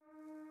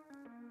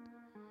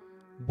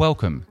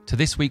Welcome to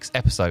this week's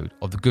episode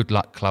of the Good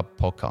Luck Club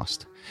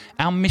podcast.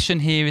 Our mission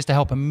here is to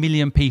help 1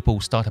 million people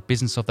start a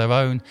business of their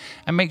own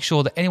and make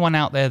sure that anyone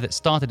out there that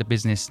started a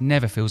business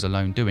never feels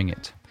alone doing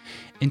it.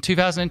 In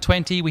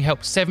 2020, we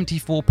helped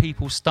 74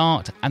 people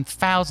start and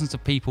thousands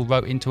of people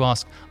wrote into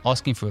us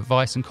asking for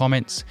advice and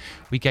comments.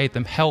 We gave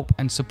them help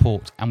and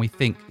support, and we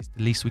think it's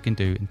the least we can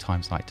do in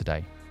times like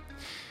today.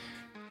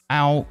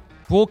 Our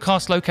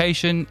broadcast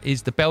location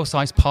is the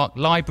Belsize Park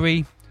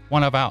Library.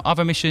 One of our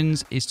other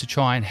missions is to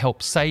try and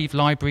help save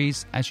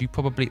libraries. As you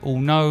probably all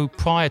know,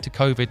 prior to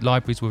COVID,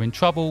 libraries were in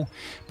trouble,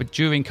 but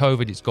during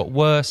COVID, it's got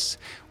worse.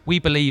 We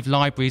believe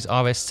libraries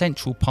are a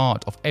central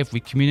part of every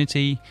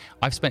community.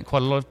 I've spent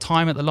quite a lot of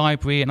time at the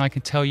library, and I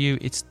can tell you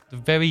it's the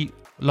very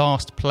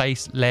last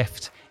place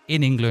left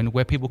in England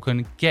where people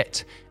can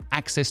get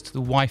access to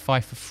the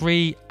Wi-Fi for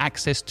free,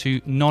 access to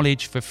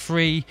knowledge for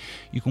free.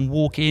 You can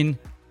walk in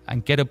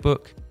and get a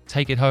book,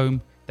 take it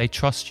home. They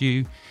trust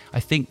you. I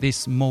think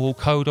this moral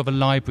code of a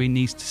library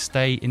needs to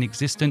stay in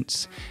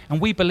existence.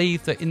 And we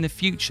believe that in the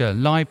future,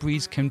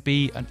 libraries can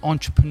be an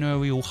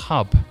entrepreneurial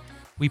hub.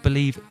 We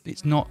believe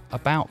it's not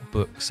about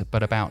books,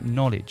 but about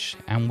knowledge.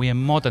 And we are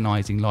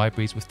modernising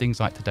libraries with things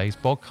like today's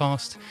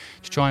podcast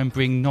to try and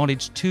bring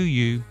knowledge to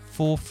you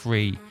for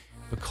free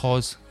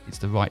because it's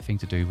the right thing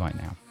to do right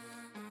now.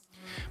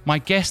 My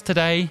guest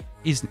today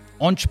is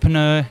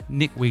entrepreneur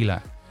Nick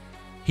Wheeler.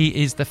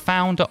 He is the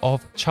founder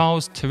of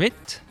Charles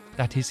Tyrwhitt.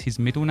 That is his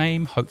middle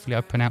name. Hopefully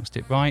I've pronounced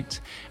it right.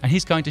 And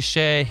he's going to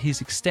share his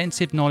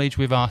extensive knowledge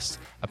with us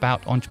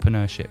about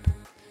entrepreneurship.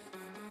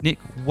 Nick,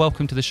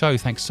 welcome to the show.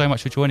 Thanks so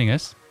much for joining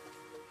us.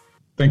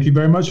 Thank you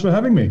very much for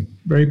having me.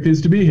 Very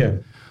pleased to be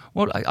here.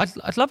 Well,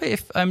 I'd love it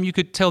if you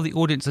could tell the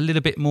audience a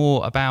little bit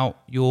more about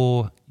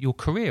your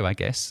career, I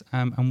guess,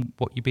 and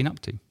what you've been up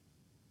to.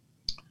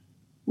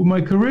 Well, my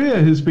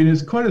career has been,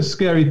 it's quite a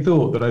scary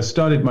thought that I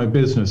started my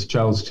business,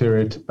 Charles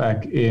Tyrwhitt,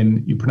 back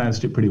in, you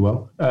pronounced it pretty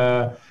well,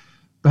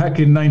 back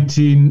in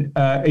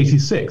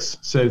 1986,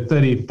 so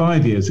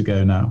 35 years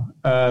ago now.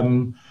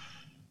 And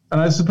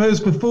I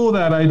suppose before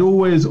that,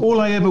 all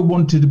I ever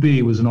wanted to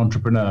be was an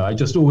entrepreneur. I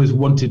just always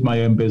wanted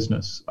my own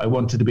business. I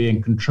wanted to be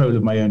in control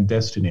of my own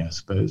destiny, I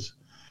suppose.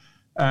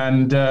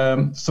 And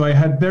so I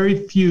had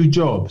very few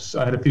jobs.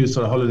 I had a few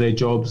sort of holiday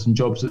jobs and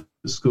jobs at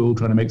school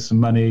trying to make some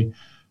money.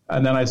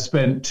 And then I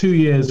spent 2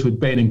 years with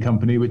Bain &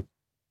 Company,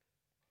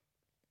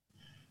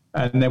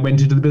 and then went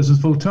into the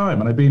business full time.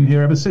 And I've been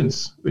here ever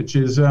since, which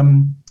is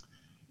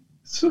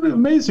sort of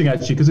amazing,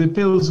 actually, because it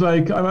feels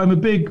like I'm a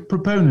big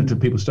proponent of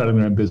people starting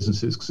their own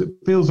businesses, because it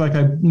feels like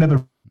I've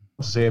never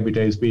say every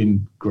day has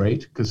been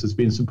great, because there's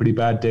been some pretty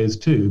bad days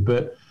too.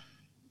 But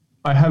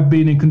I have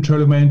been in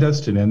control of my own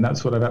destiny, and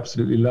that's what I've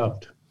absolutely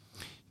loved.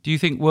 Do you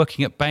think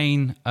working at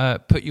Bain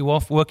put you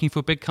off working for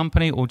a big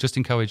company or just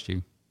encouraged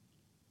you?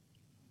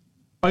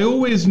 I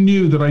always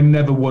knew that I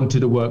never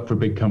wanted to work for a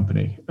big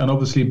company. And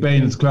obviously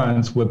Bain's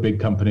clients were big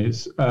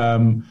companies.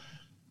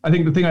 I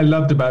think the thing I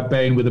loved about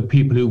Bain were the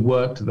people who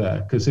worked there,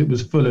 because it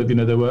was full of,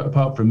 there were,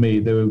 apart from me,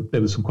 there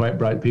were some quite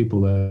bright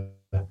people there.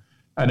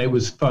 And it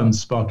was fun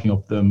sparking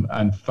off them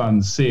and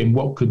fun seeing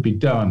what could be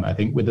done, I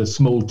think, with a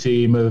small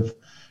team of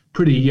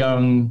pretty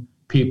young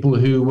people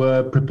who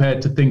were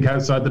prepared to think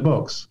outside the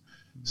box.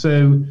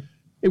 So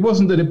it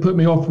wasn't that it put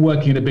me off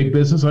working in a big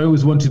business. I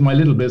always wanted my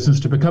little business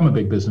to become a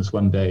big business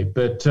one day,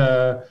 but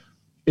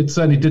it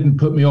certainly didn't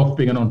put me off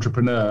being an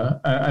entrepreneur.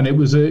 And it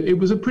was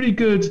a pretty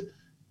good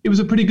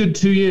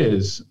 2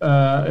 years,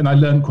 and I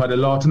learned quite a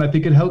lot. And I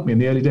think it helped me in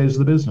the early days of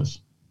the business.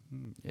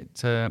 It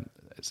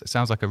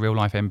sounds like a real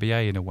life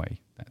MBA in a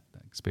way, that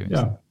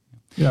experience.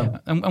 Yeah.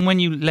 And when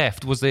you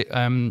left, was it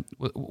an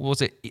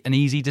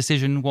easy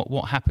decision?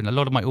 What happened? A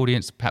lot of my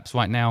audience, perhaps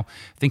right now,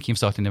 thinking of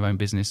starting their own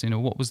business.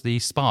 What was the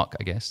spark,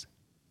 I guess?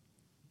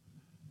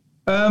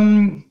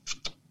 Well,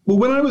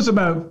 when I was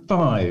about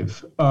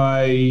 5,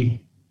 I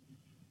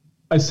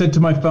said to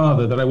my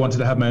father that I wanted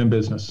to have my own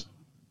business.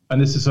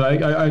 And this is,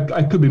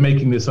 I could be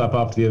making this up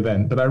after the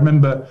event, but I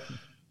remember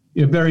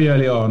very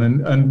early on,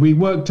 and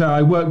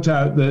I worked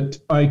out that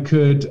I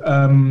could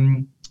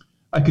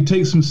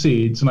take some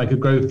seeds and I could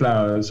grow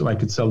flowers, and I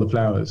could sell the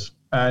flowers.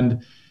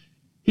 And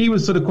he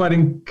was sort of quite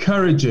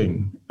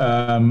encouraging.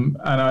 And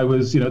I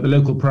was, at the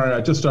local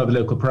I just started the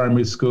local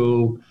primary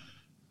school.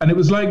 And it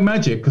was like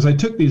magic, because I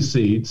took these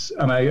seeds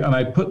and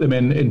I put them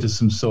into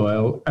some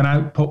soil, and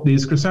out popped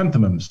these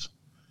chrysanthemums.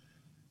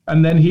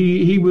 And then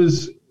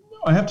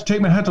I have to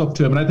take my hat off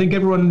to him. And I think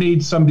everyone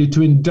needs somebody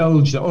to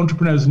indulge them.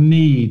 Entrepreneurs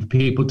need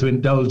people to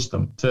indulge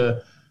them,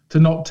 to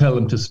not tell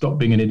them to stop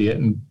being an idiot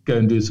and go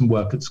and do some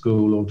work at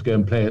school, or to go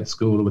and play at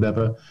school or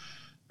whatever.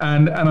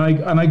 And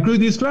I grew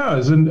these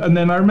flowers. And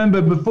then I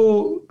remember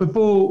before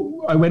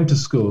I went to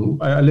school,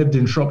 I lived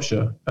in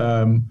Shropshire,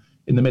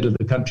 in the middle of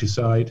the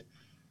countryside.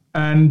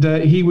 And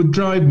he would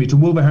drive me to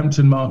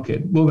Wolverhampton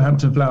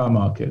Flower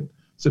Market.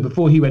 So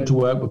before he went to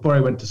work, before I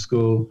went to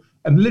school,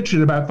 and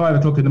literally at about 5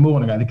 o'clock in the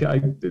morning, I think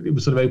it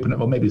was sort of open at,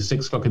 maybe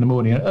 6 o'clock in the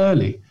morning,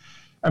 early.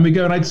 And we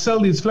go, and I'd sell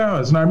these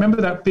flowers. And I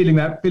remember that feeling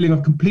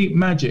of complete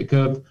magic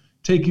of,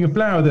 taking a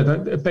flower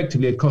that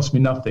effectively had cost me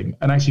nothing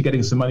and actually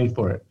getting some money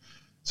for it.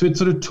 So it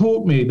sort of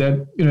taught me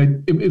that,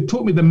 it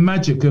taught me the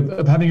magic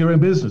of having your own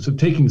business, of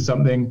taking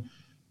something,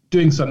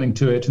 doing something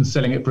to it and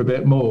selling it for a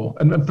bit more.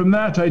 And from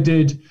that I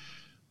did,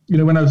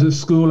 when I was at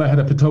school, I had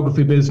a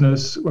photography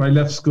business. When I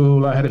left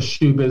school, I had a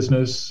shoe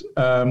business.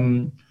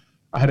 I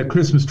had a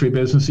Christmas tree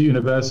business at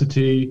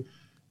university.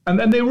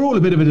 And they were all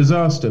a bit of a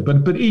disaster,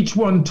 but each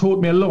one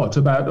taught me a lot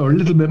about, or a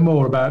little bit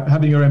more about,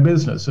 having your own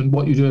business and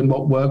what you do and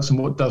what works and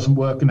what doesn't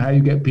work and how you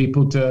get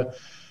people to,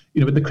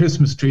 with the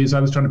Christmas trees, I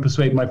was trying to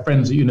persuade my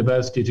friends at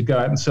university to go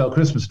out and sell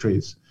Christmas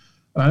trees.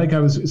 And I think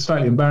it's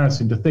slightly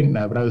embarrassing to think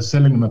now, but I was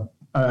selling them,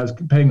 I was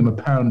paying them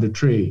 £1 a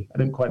tree. I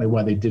don't quite know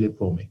why they did it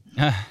for me.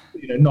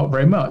 Not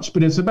very much,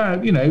 but it's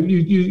about,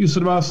 you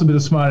sort of ask them with a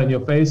smile on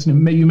your face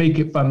and you make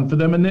it fun for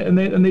them and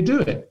they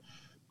do it.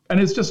 And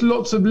it's just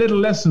lots of little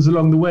lessons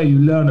along the way you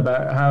learn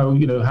about how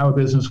a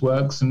business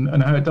works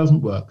and how it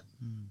doesn't work.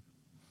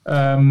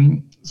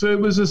 So it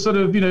was a sort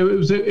of,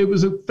 it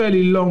was a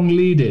fairly long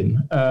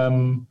lead-in.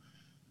 And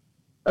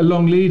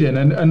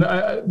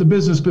the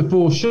business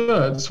before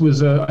shirts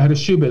was, I had a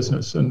shoe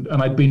business and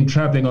I'd been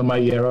traveling on my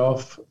year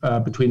off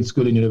between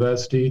school and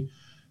university.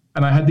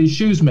 And I had these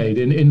shoes made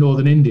in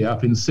northern India,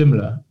 up in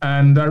Simla.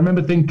 And I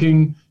remember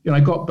thinking, I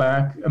got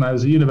back and I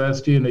was at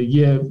university, and a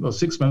year or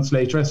 6 months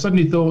later, I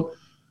suddenly thought,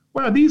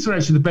 wow, these are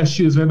actually the best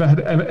shoes I've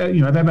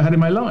ever had in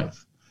my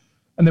life.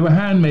 And they were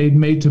handmade,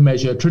 made to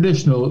measure,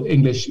 traditional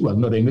English, well,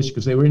 not English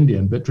because they were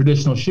Indian, but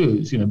traditional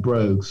shoes,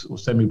 brogues or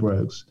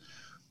semi-brogues.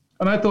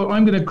 And I thought,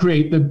 I'm going to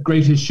create the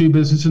greatest shoe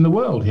business in the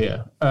world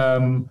here.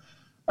 And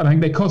I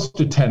think they cost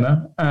a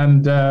tenner.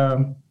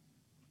 And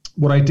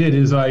what I did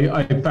is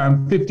I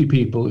found 50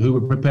 people who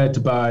were prepared to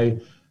buy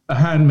a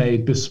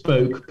handmade,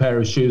 bespoke pair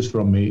of shoes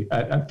from me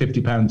at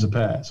 £50 a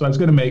pair. So I was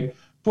going to make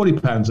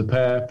 £40 a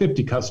pair,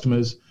 50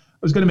 customers.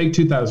 I was going to make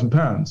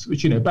 £2,000,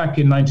 which, back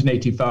in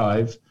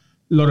 1985,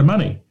 a lot of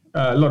money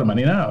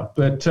now.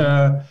 But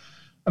and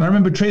I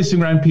remember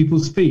tracing around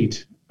people's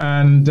feet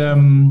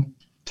and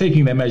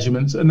taking their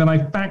measurements, and then I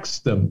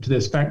faxed them to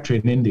this factory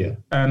in India.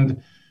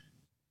 And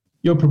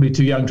you're probably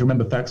too young to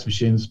remember fax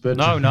machines, but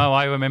no,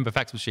 I remember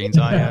fax machines.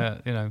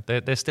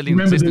 They're still in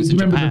existence in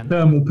Japan. Remember the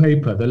thermal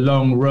paper, the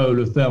long roll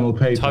of thermal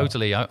paper?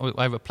 Totally,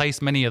 I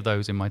replaced many of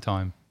those in my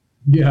time.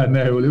 Yeah,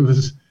 no, it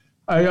was.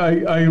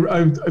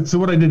 So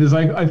what I did is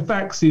I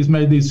faxed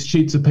made these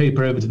sheets of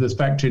paper over to this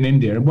factory in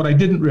India. And what I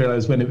didn't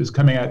realize when it was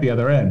coming out the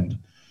other end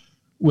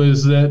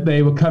was that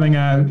they were coming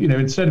out,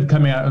 instead of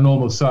coming out a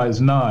normal size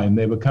 9,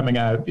 they were coming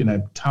out,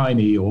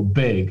 tiny or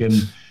big. And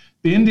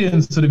the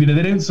Indians sort of,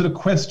 they don't sort of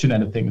question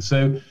anything.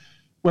 So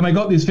when I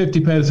got these 50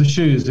 pairs of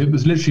shoes, it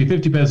was literally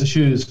 50 pairs of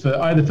shoes for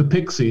either for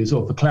pixies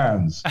or for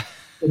clowns.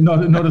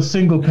 Not a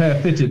single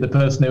pair fitted the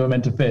person they were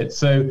meant to fit.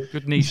 So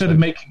instead of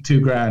making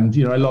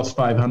 $2,000, I lost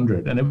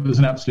 500, and it was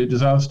an absolute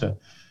disaster.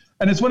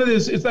 And it's one of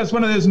those. That's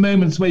one of those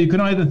moments where you can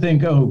either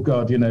think, oh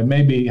God,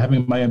 maybe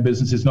having my own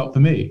business is not for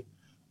me,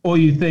 or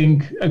you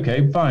think,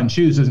 okay, fine,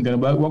 shoes isn't going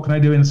to work. What can I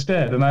do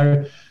instead?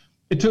 And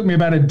it took me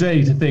about a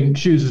day to think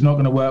shoes is not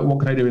going to work. What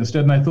can I do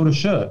instead? And I thought of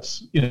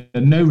shirts.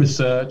 No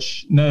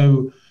research,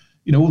 no,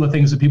 all the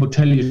things that people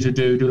tell you to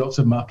do lots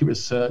of market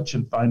research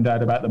and find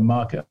out about the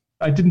market.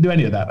 I didn't do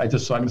any of that. I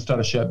just thought I'm going to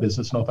start a shirt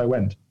business, and off I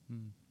went.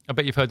 I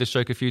bet you've heard this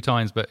joke a few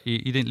times, but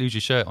you didn't lose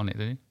your shirt on it,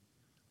 did you?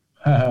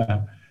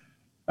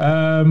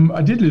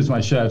 I did lose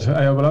my shirt.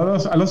 I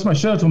lost my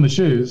shirt on the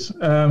shoes.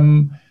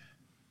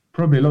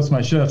 Probably lost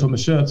my shirt on the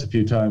shirts a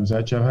few times,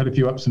 actually. I've had a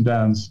few ups and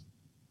downs.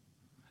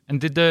 And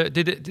did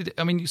it?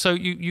 I mean, so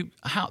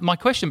how? My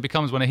question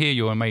becomes, when I hear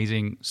your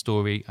amazing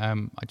story,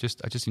 I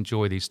just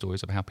enjoy these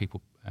stories of how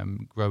people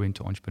grow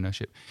into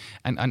entrepreneurship,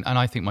 and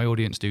I think my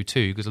audience do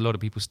too, because a lot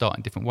of people start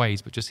in different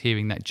ways. But just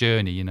hearing that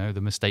journey,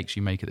 the mistakes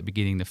you make at the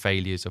beginning, the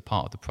failures are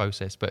part of the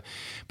process. But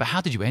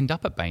how did you end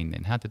up at Bain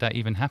then? How did that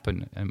even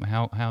happen?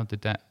 How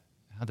did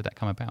that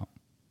come about?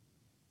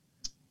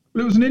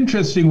 Well, it was an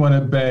interesting one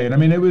at Bain. I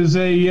mean, it was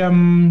a.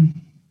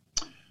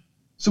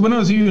 So when I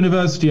was at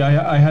university,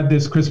 I had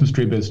this Christmas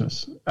tree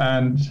business,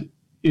 and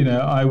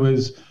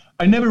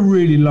I never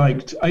really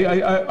liked.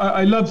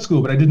 I loved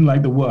school, but I didn't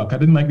like the work. I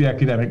didn't like the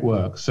academic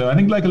work. So I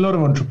think, like a lot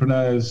of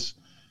entrepreneurs,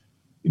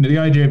 the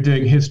idea of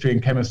doing history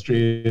and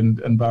chemistry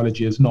and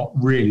biology is not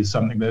really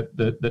something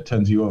that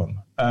turns you on.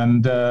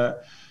 And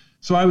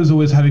so I was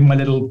always having my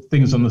little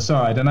things on the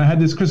side, and I had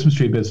this Christmas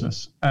tree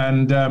business.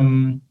 And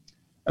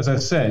as I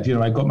said,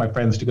 I got my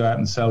friends to go out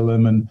and sell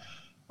them, and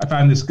I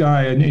found this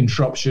guy in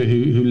Shropshire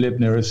who lived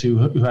near us who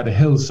had a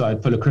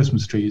hillside full of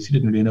Christmas trees. He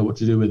didn't really know what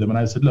to do with them. And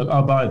I said, look,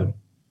 I'll buy them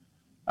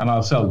and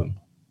I'll sell them.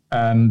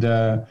 And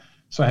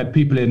so I had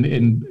people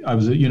I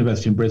was at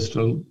university in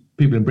Bristol,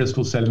 people in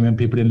Bristol selling them,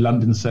 people in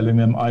London selling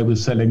them. I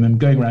was selling them,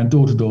 going around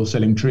door to door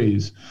selling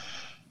trees.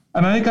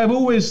 And I think I've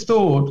always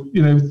thought,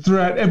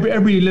 throughout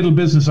every little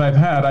business I've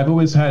had, I've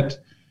always had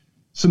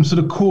some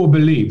sort of core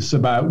beliefs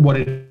about what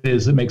it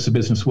is that makes a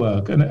business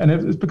work. And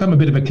it's become a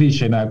bit of a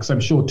cliche now, because I'm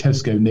sure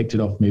Tesco nicked it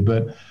off me,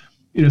 but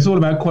it's all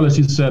about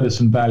quality, service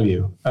and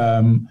value.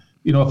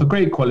 offer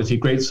great quality,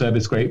 great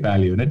service, great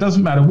value. And it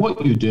doesn't matter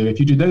what you do. If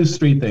you do those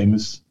three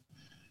things,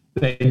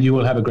 then you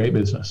will have a great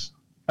business.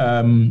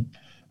 And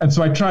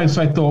so I tried.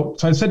 So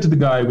I said to the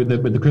guy with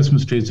the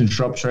Christmas trees in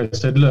Shropshire, I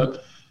said,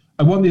 look,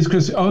 I want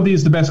are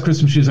these the best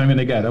Christmas trees I'm going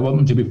to get? I want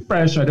them to be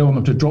fresh. I don't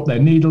want them to drop their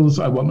needles.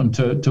 I want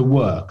them to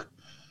work.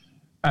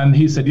 And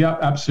he said, yeah,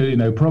 absolutely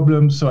no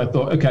problem. So I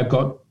thought, okay, I've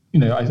got,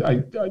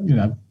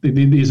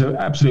 these are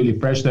absolutely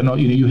fresh. They're not,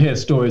 you hear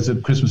stories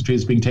of Christmas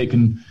trees being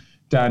taken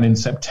down in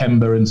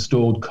September and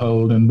stored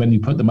cold. And when you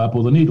put them up,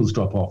 all the needles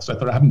drop off. So I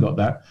thought, I haven't got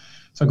that.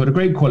 So I've got a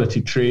great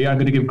quality tree. I'm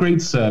going to give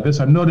great service.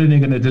 I'm not only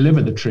going to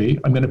deliver the tree,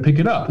 I'm going to pick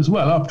it up as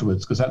well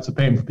afterwards, because that's a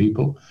pain for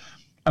people.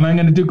 And I'm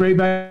going to do great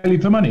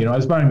value for money. I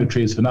was buying the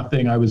trees for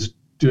nothing. I was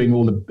doing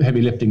all the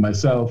heavy lifting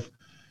myself.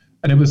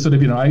 And it was sort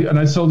of,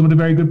 I sold them at a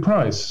very good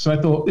price. So I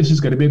thought, this is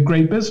going to be a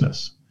great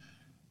business.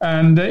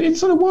 And it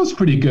sort of was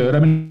pretty good. I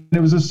mean,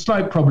 there was a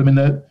slight problem in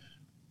that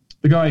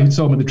the guy who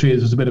sold me the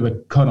trees was a bit of a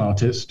con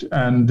artist.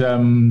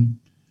 And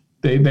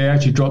they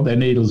actually dropped their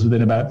needles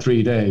within about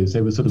 3 days.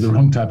 They were sort of the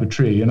wrong type of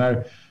tree.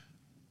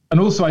 And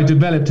also I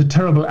developed a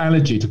terrible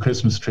allergy to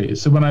Christmas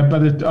trees. So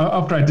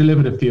after I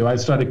delivered a few, I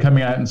started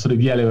coming out in sort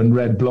of yellow and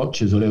red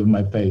blotches all over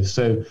my face.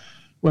 So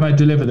when I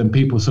delivered them,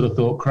 people sort of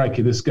thought,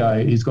 crikey, this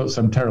guy, he's got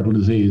some terrible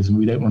disease and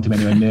we don't want him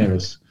anywhere near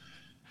us.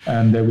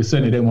 And we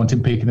certainly don't want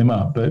him picking them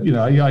up. But,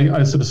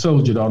 I sort of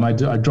soldiered on. I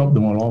dropped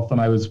them all off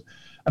and I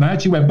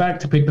actually went back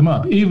to pick them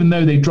up, even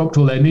though they dropped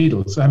all their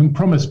needles. So having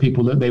promised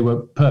people that they were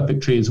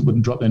perfect trees that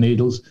wouldn't drop their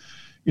needles,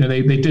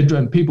 they did,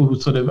 and people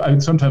would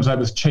sometimes I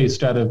was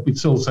chased we'd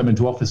sold some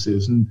into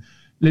offices, and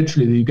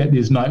literally you get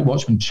these night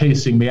watchmen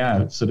chasing me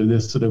out,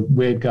 this sort of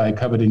weird guy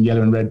covered in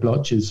yellow and red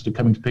blotches, sort of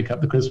coming to pick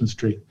up the Christmas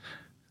tree.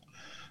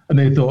 And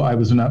they thought I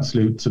was an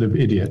absolute sort of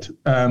idiot.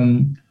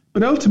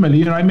 But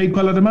ultimately, I made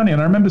quite a lot of money. And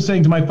I remember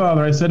saying to my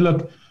father, I said,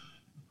 look,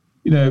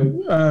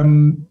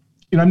 I'm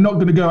not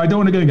going to go. I don't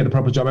want to go and get a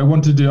proper job. I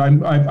want to do.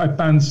 I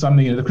found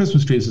something. The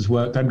Christmas trees has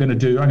worked. I'm going to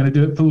do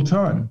it full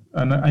time.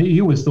 And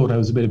he always thought I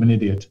was a bit of an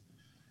idiot,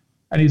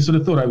 and he sort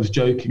of thought I was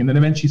joking. And then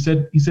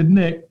eventually he said,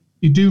 Nick,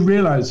 you do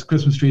realise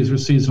Christmas trees are a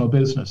seasonal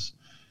business.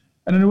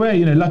 And in a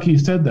way, lucky he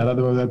said that.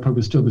 Otherwise, I'd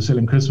probably still be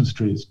selling Christmas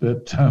trees.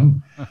 But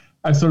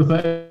I sort of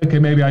thought, okay,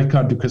 maybe I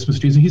can't do Christmas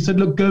trees. And he said,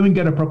 look, go and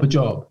get a proper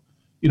job.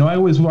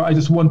 I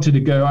just wanted to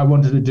go. I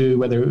wanted to do,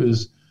 whether it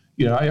was.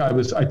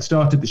 I'd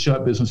started the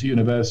shirt business at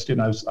university,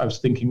 and I was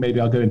thinking maybe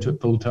I'll go into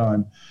it full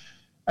time.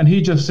 And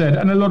he just said,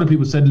 and a lot of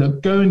people said,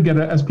 look, go and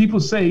as people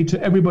say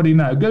to everybody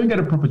now, go and get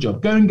a proper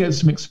job, go and get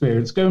some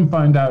experience, go and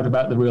find out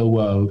about the real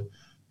world.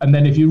 And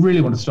then if you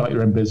really want to start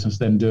your own business,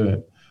 then do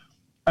it.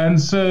 And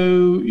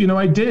so,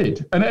 I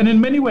did. And in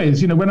many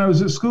ways, when I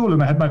was at school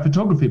and I had my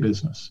photography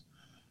business,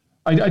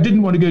 I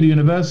didn't want to go to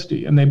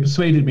university. And they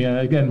persuaded me,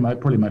 again,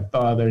 probably my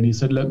father, and he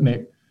said, look,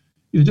 Nick,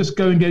 just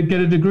go and get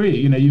a degree.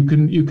 You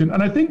can,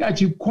 and I think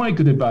actually quite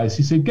good advice.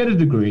 He said, get a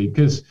degree,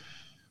 because,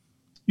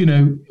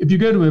 if you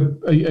go to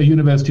a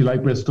university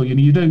like Bristol,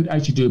 you don't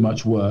actually do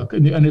much work.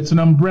 And it's an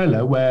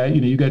umbrella where,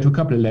 you go to a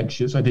couple of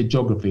lectures. I did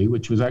geography,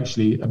 which was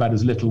actually about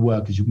as little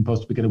work as you can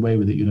possibly get away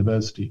with at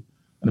university.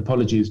 And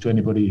apologies to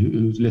anybody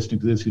who's listening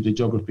to this who did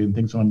geography and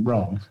thinks I'm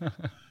wrong.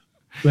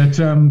 But,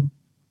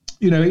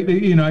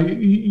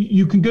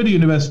 you can go to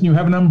university and you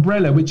have an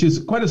umbrella, which is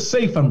quite a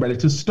safe umbrella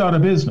to start a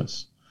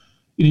business.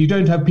 You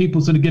don't have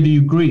people sort of giving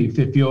you grief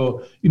if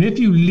if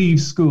you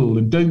leave school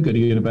and don't go to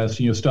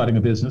university and you're starting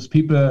a business.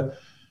 People are,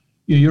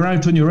 you're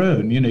out on your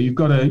own. You've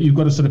got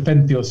to sort of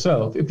fend for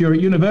yourself. If you're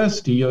at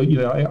university, I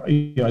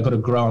got a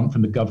grant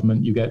from the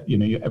government. You get,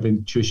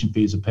 every tuition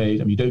fees are paid.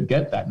 I mean, you don't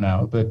get that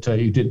now, but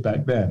you did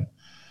back then.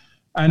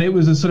 And it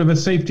was a sort of a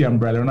safety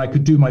umbrella, and I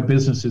could do my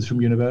businesses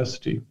from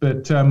university.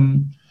 But so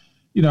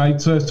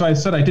I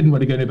said I didn't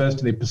want to go to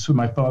university.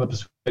 My father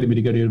persuaded me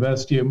to go to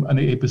university, and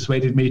he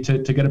persuaded me to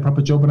get a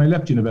proper job when I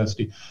left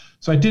university.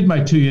 So I did my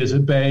 2 years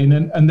at Bain,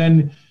 and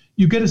then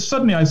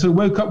suddenly I sort of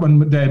woke up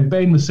one day and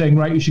Bain was saying,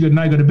 right, you should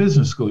go to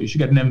business school. You should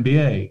get an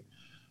MBA.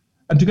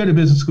 And to go to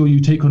business school, you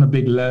take on a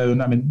big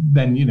loan. I mean,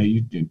 then,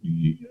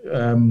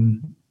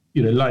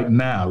 like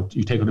now,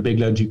 you take on a big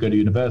loan to go to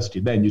university.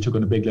 Then you took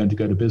on a big loan to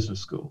go to business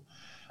school.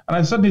 And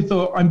I suddenly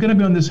thought, I'm going to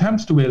be on this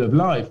hamster wheel of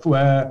life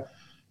where,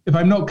 if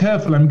I'm not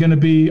careful, I'm going to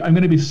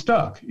be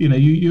stuck. And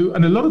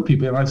a lot of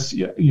people,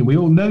 and we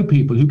all know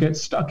people who get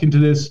stuck into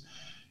this.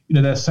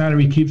 Their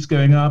salary keeps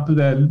going up,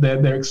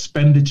 their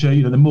expenditure.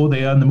 The more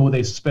they earn, the more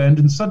they spend,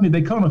 and suddenly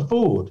they can't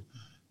afford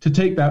to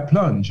take that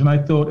plunge. And I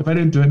thought, if I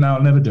don't do it now,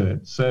 I'll never do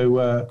it.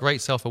 So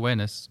great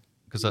self-awareness,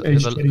 because a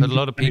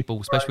lot of people,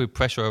 especially with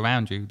pressure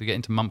around you, they get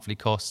into monthly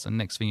costs, and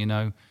next thing you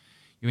know,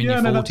 you're in your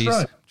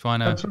 40s trying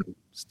to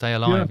stay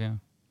alive.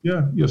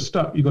 Yeah, you're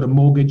stuck. You've got a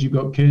mortgage, you've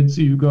got kids,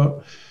 you've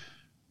got.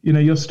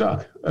 You're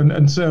stuck.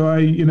 And so I,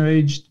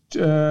 aged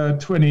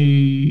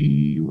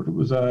 20, what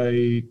was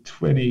I,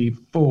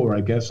 24,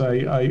 I guess,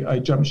 I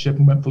jumped ship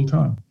and went full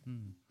time.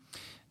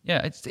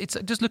 Yeah, it's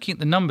just looking at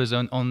the numbers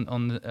on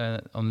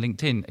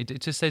LinkedIn. It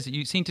just says that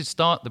you seem to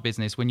start the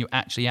business when you're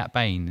actually at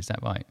Bain. Is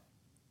that right?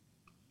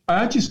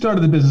 I actually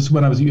started the business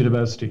when I was at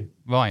university.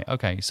 Right.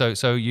 Okay.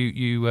 So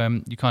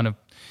you kind of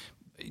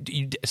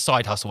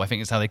side hustle, I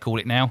think is how they call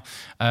it now.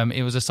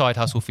 It was a side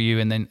hustle for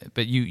you,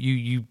 but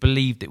you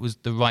believed it was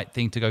the right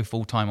thing to go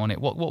full time on it.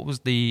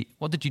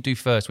 What did you do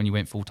first when you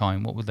went full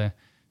time? What were the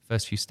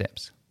first few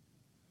steps?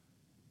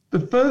 The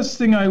first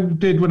thing I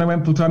did when I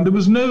went full time, there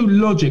was no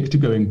logic to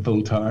going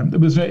full time.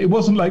 It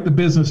wasn't like the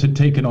business had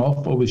taken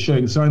off or was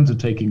showing signs of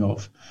taking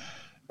off.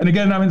 And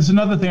again, I mean, it's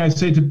another thing I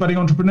say to budding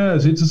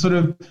entrepreneurs. It's a sort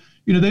of,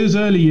 those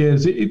early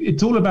years.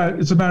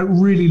 It's about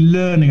really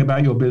learning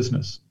about your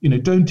business.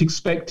 Don't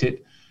expect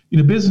it.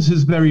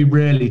 Businesses very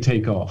rarely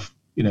take off.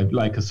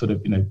 Like a sort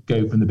of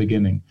go from the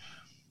beginning.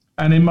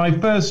 And in my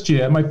first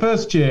year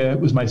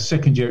was my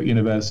second year at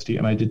university,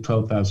 and I did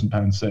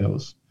 £12,000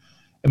 sales.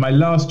 In my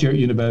last year at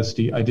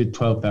university, I did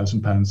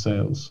 £12,000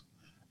 sales.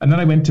 And then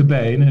I went to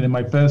Bain, and in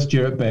my first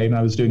year at Bain,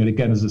 I was doing it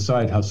again as a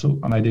side hustle,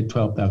 and I did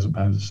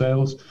 £12,000 of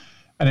sales.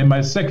 And in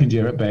my second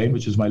year at Bain,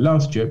 which is my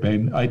last year at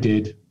Bain, I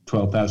did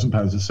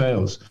 £12,000 of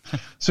sales.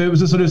 So it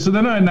was so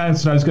then I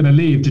announced that I was going to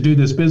leave to do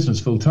this business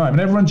full time.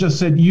 And everyone just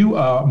said, you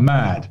are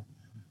mad.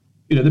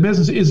 The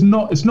business it's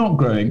not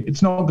growing.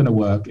 It's not going to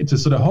work. It's a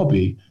sort of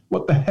hobby.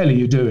 What the hell are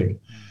you doing?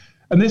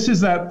 And this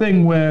is that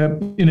thing where,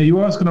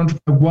 you ask an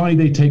entrepreneur why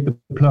they take the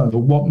plunge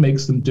or what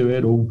makes them do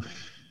it, or,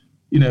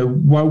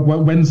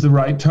 when's the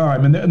right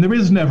time? And there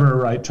is never a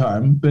right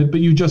time, but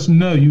you just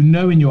know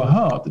in your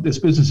heart that this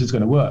business is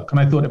going to work. And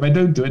I thought, if I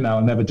don't do it now,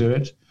 I'll never do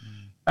it.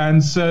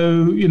 And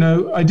so,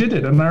 I did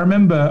it. And I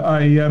remember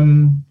I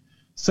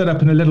set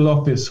up in a little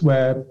office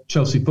where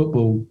Chelsea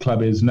Football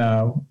Club is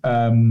now.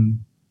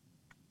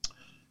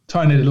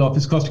 Tiny little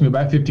office costing me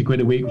about 50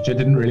 quid a week, which I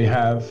didn't really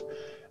have.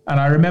 And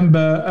I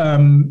remember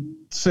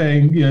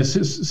saying,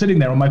 sitting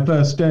there on my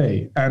first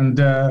day, and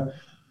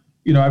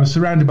I was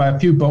surrounded by a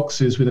few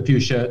boxes with a few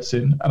shirts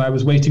in, and I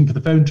was waiting for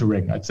the phone to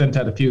ring. I'd sent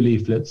out a few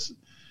leaflets,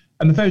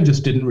 and the phone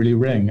just didn't really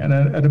ring. And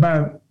at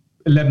about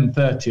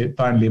 11:30, it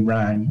finally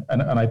rang,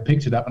 and I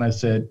picked it up and I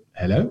said,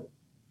 hello?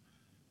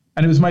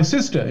 And it was my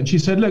sister, and she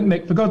said, look,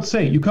 Nick, for God's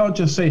sake, you can't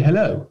just say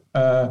hello.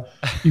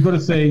 You've got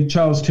to say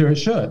Charles Tyrwhitt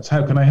Shirts.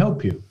 How can I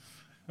help you?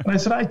 And I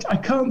said, I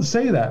can't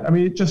say that. I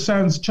mean, it just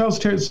Charles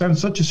Tyrwhitt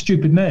sounds such a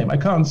stupid name. I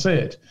can't say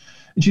it.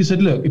 And she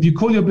said, look, if you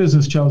call your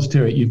business Charles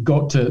Tyrwhitt, you've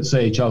got to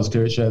say Charles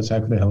Tyrwhitt Shirts.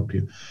 How can I help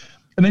you?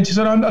 And then she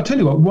said, I'll tell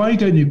you what, why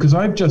don't you? Because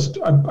I've just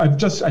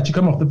actually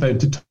come off the phone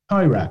to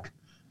Tyrac.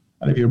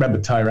 I don't know if you remember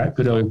Tyrac,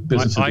 good old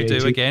business. I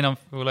do, again. I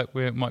feel like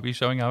we might be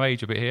showing our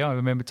age a bit here. I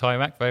remember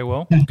Tyrac very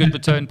well. Good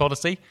return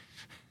policy.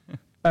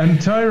 And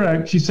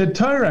Tyrac, she said,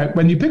 Tyrac,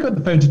 when you pick up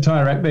the phone to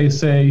Tyrac, they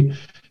say,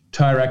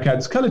 Tyrac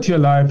adds colour to your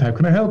life. How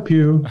can I help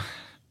you?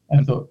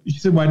 I thought, she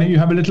said, why don't you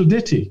have a little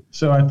ditty?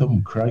 So I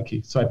thought,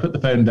 crikey. So I put the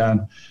phone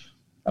down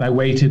and I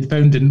waited. The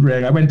phone didn't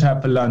ring. I went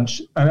out for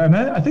lunch. And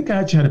I think I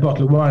actually had a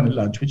bottle of wine at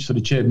lunch, which sort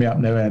of cheered me up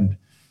no end.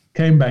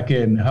 Came back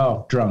in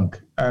half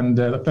drunk, and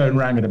the phone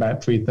rang at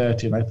about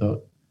 3:30, and I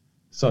thought,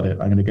 sod it,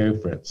 I'm going to go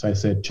for it. So I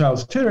said,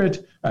 Charles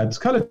Tyrwhitt adds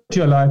colour to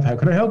your life. How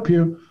can I help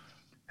you?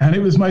 And it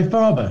was my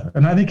father.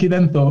 And I think he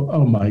then thought,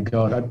 oh, my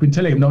God, I've been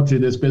telling him not to do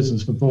this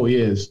business for 4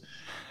 years.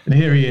 And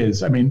here he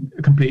is. I mean,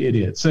 a complete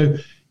idiot. So,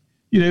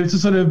 it's a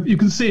sort of, you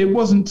can see it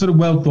wasn't sort of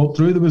well thought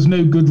through. There was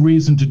no good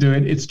reason to do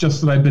it. It's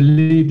just that I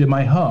believed in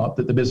my heart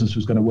that the business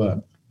was going to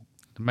work.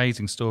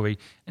 Amazing story.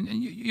 And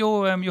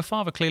your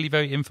father clearly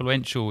very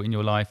influential in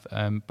your life,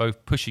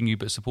 both pushing you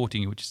but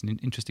supporting you, which is an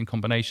interesting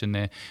combination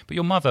there. But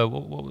your mother,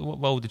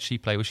 what role did she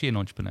play? Was she an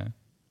entrepreneur?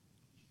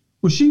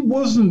 Well, she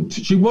wasn't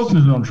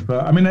an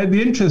entrepreneur. I mean,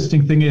 the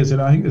interesting thing is,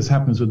 and I think this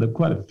happens with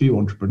quite a few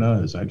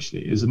entrepreneurs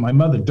actually, is that my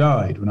mother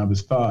died when I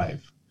was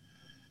 5.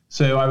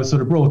 So I was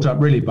sort of brought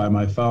up really by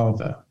my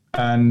father.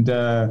 And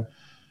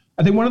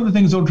I think one of the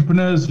things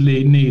entrepreneurs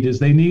need is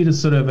they need a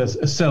sort of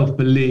a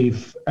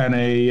self-belief and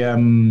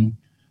a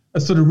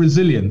sort of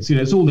resilience.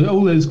 It's all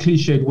those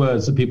cliched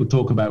words that people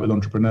talk about with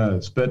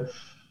entrepreneurs. But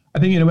I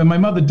think, when my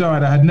mother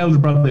died, I had an elder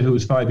brother who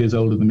was 5 years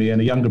older than me and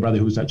a younger brother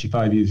who was actually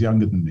 5 years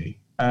younger than me.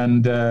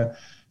 And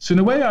so in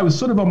a way, I was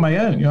sort of on my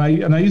own,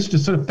 and I used to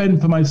sort of fend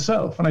for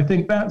myself. And I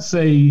think that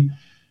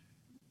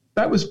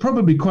was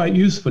probably quite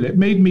useful. It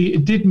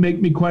did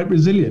make me quite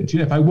resilient.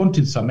 If I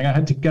wanted something, I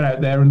had to get out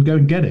there and go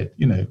and get it.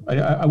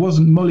 I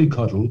wasn't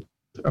mollycoddled,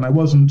 and I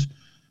wasn't,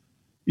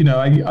 it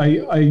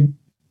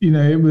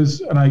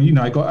was, and I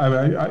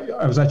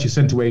was actually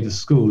sent away to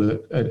school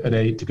at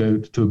 8 to go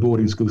to a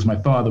boarding school because my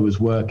father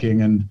was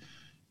working, and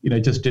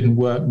it just didn't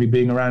work me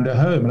being around at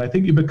home. And I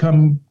think you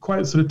become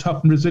quite sort of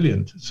tough and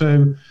resilient.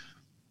 So,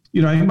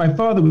 I think my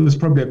father was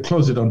probably a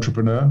closet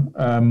entrepreneur.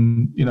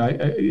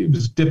 It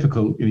was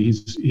difficult.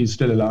 He's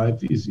still alive.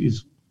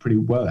 He's pretty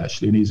well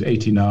actually, and he's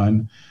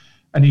 89.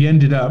 And he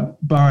ended up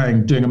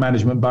doing a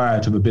management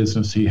buyout of a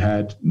business he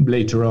had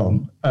later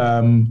on.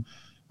 And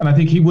I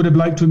think he would have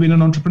liked to have been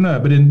an entrepreneur,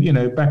 but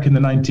back in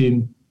the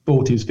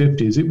 1940s,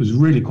 50s, it was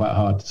really quite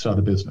hard to start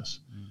a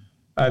business.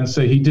 And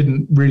so he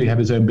didn't really have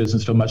his own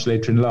business till much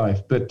later in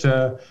life. But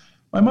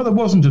my mother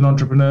wasn't an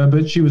entrepreneur,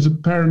 but she was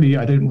apparently,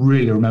 I don't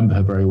really remember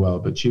her very well,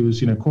 but she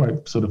was,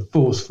 quite sort of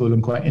forceful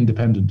and quite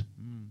independent.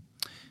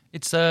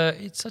 It's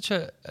such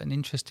an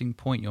interesting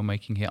point you're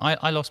making here.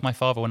 I lost my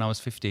father when I was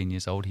 15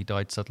 years old. He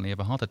died suddenly of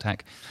a heart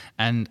attack,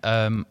 and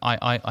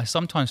I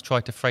sometimes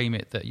try to frame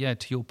it that,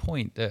 to your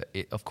point, that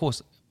it, of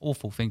course,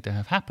 awful thing to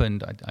have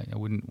happened. I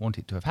wouldn't want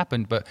it to have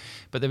happened, but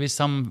there is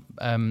some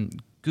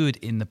good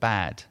in the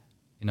bad,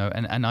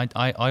 And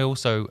I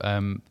also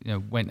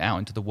went out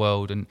into the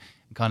world and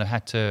kind of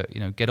had to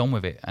get on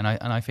with it, and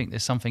I think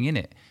there's something in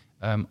it.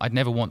 I'd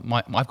never want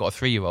I've got a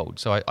 3-year-old,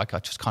 so I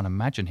just can't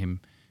imagine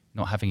him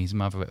not having his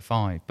mother at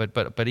 5,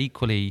 but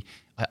equally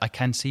I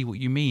can see what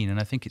you mean, and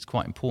I think it's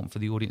quite important for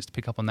the audience to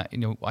pick up on that.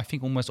 I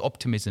think almost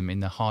optimism in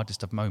the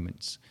hardest of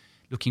moments.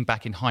 Looking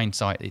back in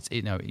hindsight, it's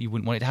you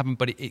wouldn't want it to happen,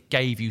 but it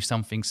gave you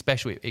something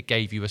special. It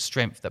gave you a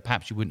strength that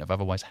perhaps you wouldn't have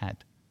otherwise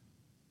had.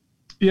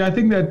 Yeah, I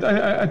think that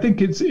I think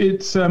it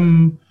is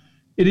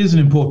an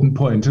important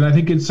point, and I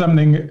think it's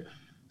something.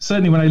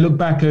 Certainly, when I look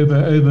back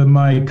over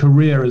my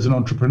career as an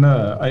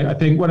entrepreneur, I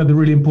think one of the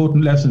really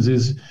important lessons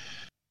is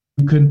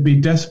you can be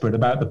desperate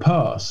about the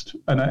past,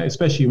 and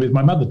especially with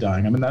my mother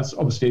dying. I mean, that's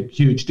obviously a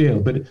huge deal.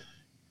 But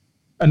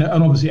and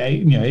obviously,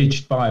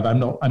 aged 5, I'm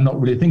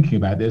not really thinking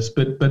about this.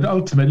 But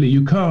ultimately,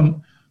 you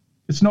can't.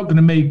 It's not going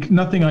to make.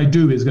 Nothing I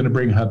do is going to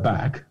bring her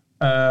back.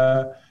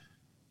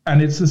 And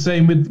it's the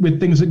same with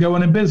things that go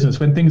on in business.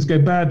 When things go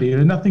badly,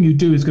 nothing you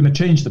do is going to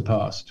change the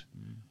past.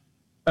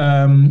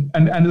 And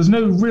there's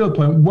no real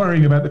point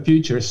worrying about the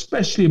future,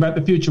 especially about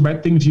the future,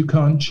 about things you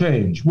can't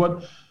change.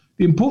 What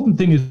the important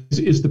thing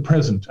is the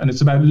present, and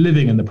it's about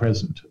living in the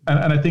present.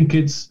 And I think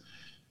it's,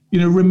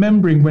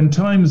 remembering when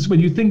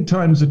you think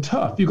times are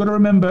tough, you've got to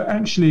remember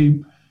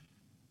actually,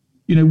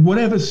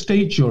 whatever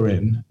state you're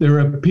in, there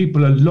are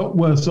people a lot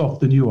worse off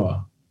than you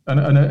are.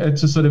 And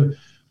it's a sort of,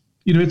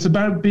 it's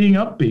about being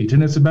upbeat,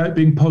 and it's about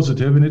being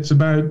positive, and it's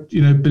about,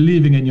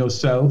 believing in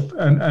yourself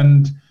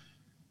and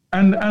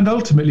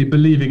ultimately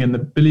believing in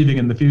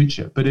the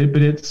future. But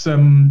it's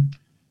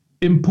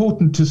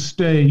important to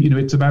stay.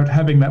 It's about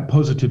having that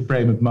positive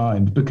frame of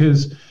mind,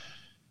 because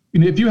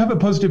if you have a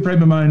positive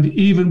frame of mind,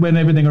 even when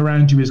everything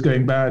around you is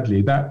going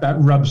badly, that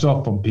rubs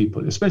off on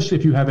people, especially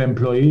if you have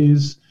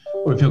employees,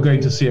 or if you're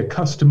going to see a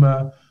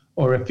customer,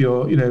 or if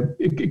you're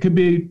it can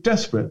be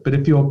desperate. But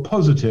if you're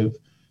positive,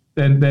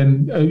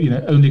 then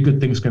only good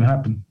things can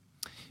happen.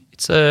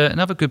 It's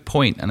another good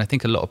point, and I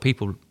think a lot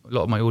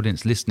of my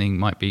audience listening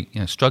might be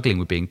struggling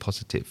with being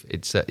positive.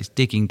 It's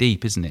digging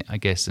deep, isn't it? I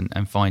guess,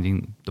 and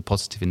finding the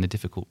positive in the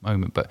difficult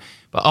moment. But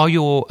are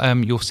your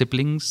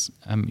siblings,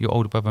 your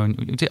older brother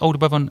and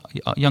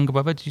younger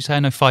brother? Did you say? I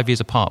know 5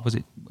 years apart. Are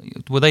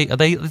they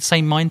the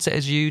same mindset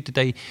as you? Did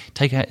they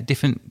take a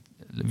different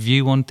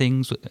view on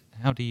things?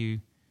 How do you?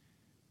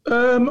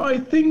 I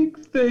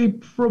think they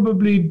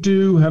probably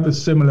do have a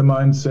similar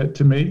mindset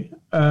to me.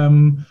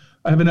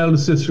 I have an elder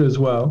sister as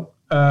well.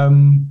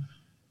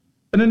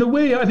 And in a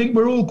way, I think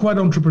we're all quite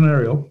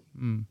entrepreneurial.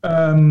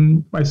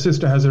 My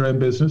sister has her own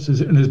business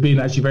and has been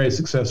actually very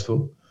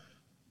successful.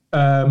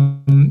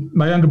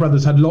 My younger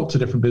brother's had lots of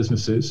different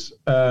businesses.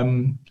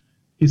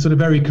 He's sort of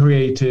very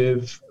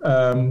creative.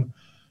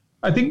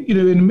 I think,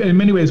 in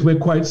many ways, we're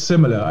quite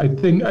similar. I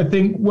think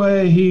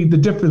where the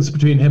difference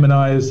between him and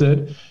I is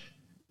that,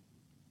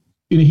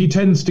 he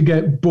tends to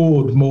get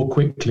bored more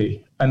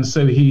quickly. And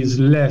so he's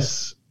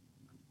less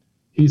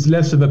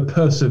of a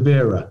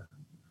perseverer.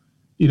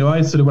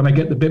 I sort of, when I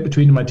get the bit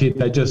between my teeth,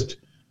 I just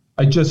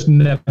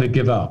never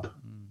give up.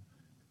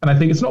 And I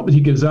think it's not that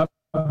he gives up,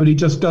 but he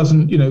just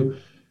doesn't,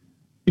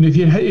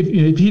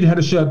 if he'd had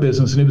a shirt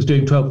business and it was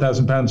doing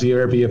 £12,000 a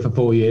year every year for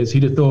 4 years,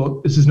 he'd have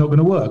thought this is not going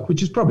to work,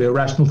 which is probably a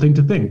rational thing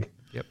to think.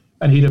 Yep.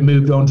 And he'd have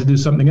moved on to do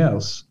something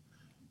else.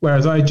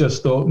 Whereas I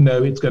just thought,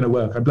 no, it's going to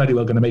work. I'm bloody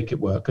well going to make it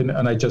work. And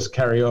I just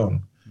carry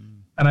on.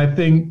 And I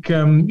think,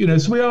 so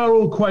we are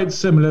all quite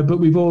similar, but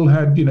we've all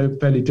had,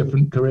 fairly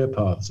different career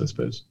paths, I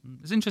suppose.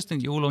 It's interesting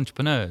that you're all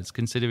entrepreneurs,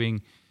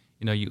 considering,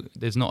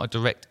 there's not a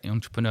direct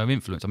entrepreneur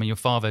influence. I mean, your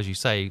father, as you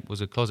say,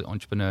 was a closet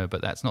entrepreneur,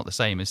 but that's not the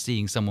same as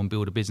seeing someone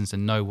build a business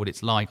and know what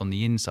it's like on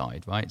the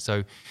inside, right?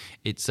 So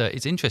it's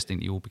interesting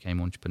that you all became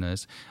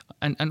entrepreneurs.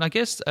 And I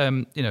guess,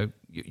 you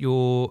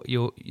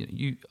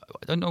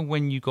I don't know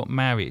when you got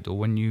married or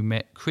when you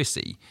met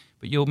Chrissie,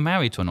 but you're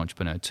married to an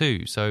entrepreneur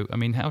too. So, I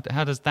mean, how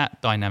does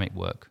that dynamic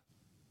work?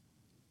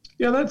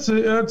 Yeah, that's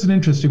an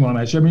interesting one,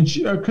 actually. I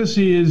mean,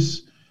 Chrissie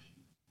is.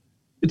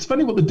 It's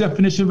funny what the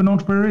definition of an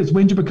entrepreneur is.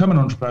 When do you become an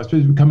entrepreneur? I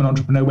suppose you become an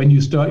entrepreneur when you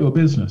start your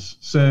business.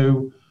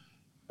 So,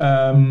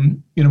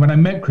 when I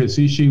met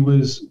Chrissie, she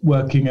was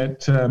working at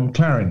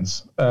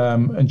Clarins,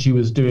 and she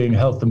was doing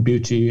health and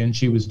beauty, and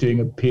she was doing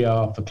a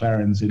PR for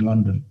Clarins in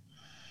London.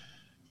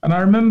 And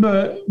I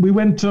remember we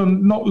went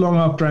on, not long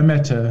after I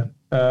met her,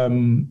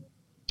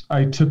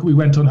 we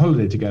went on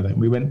holiday together.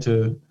 And we went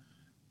to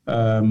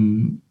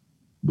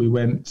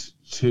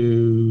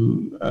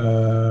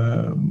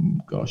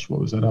what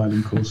was that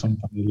island called? Some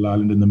little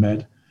island in the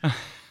Med.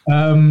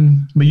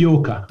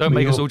 Mallorca. Don't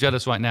make us all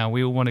jealous right now.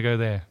 We all want to go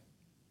there.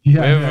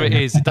 Yeah, wherever it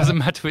is, it doesn't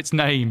matter its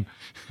name.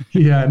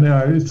 Yeah, no,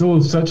 it's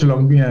all such a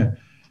long,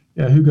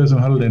 who goes on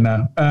holiday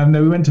now?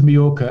 No, we went to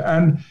Mallorca,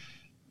 and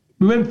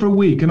we went for a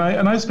week, and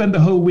I spent the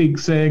whole week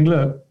saying,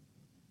 look,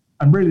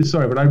 I'm really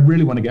sorry, but I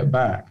really want to get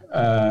back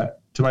to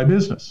my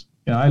business.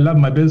 I love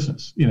my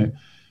business, and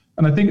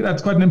I think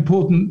that's quite an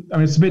important,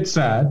 it's a bit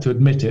sad to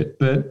admit it,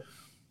 but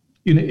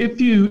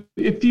if you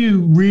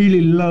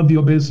really love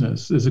your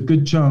business, there's a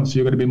good chance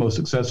you're going to be more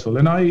successful.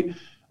 And I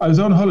was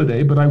on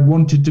holiday, but I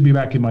wanted to be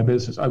back in my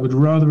business. I would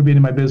rather have been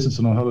in my business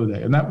than on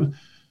holiday. And that was a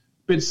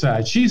bit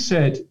sad. She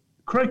said,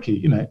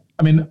 crikey,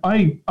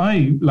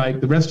 I,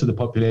 like the rest of the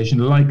population,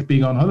 like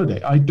being on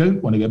holiday. I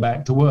don't want to go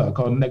back to work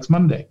on next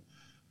Monday.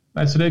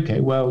 I said,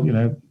 okay, well,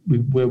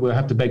 we'll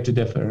have to beg to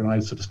differ. And I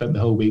sort of spent the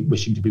whole week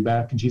wishing to be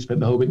back, and she spent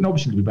the whole week not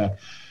wishing to be back.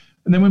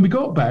 And then when we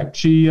got back,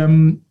 she,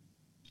 after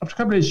a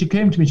couple of days, she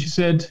came to me and she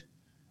said,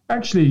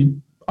 actually,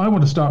 I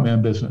want to start my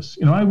own business.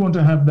 I want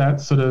to have that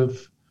sort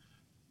of,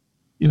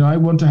 I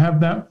want to have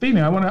that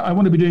feeling. I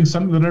want to be doing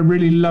something that I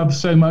really love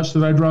so much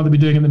that I'd rather be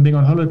doing it than being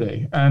on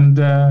holiday.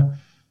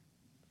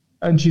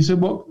 And she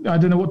said, well, I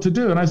don't know what to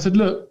do. And I said,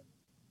 look,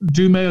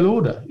 do mail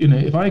order.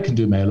 If I can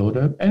do mail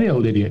order, any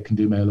old idiot can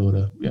do mail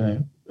order.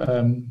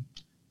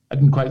 I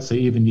didn't quite say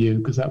even you,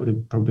 because that would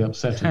have probably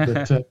upset her.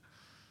 But,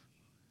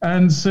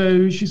 and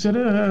so she said,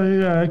 oh,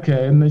 yeah,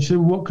 okay. And then she said,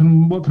 what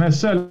can I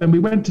sell? And we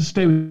went to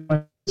stay with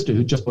my sister,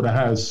 who just bought a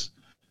house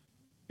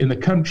in the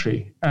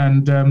country.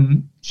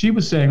 And she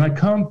was saying, I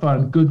can't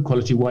find good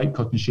quality white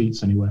cotton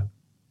sheets anywhere.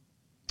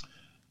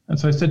 And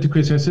so I said to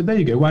Chrissie, I said, there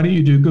you go. Why don't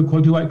you do good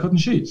quality white cotton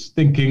sheets?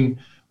 Thinking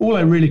all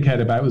I really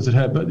cared about was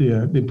that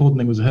the important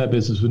thing was that her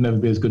business would never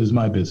be as good as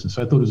my business.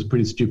 So I thought it was a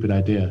pretty stupid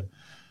idea.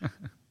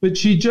 But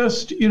she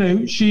just,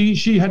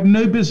 she had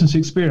no business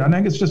experience. I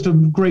think it's just a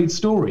great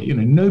story,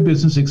 no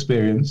business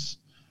experience.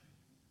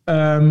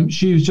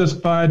 She was just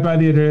fired by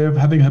the idea of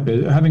having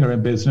her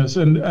own business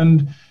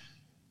and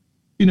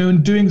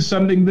doing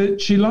something that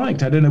she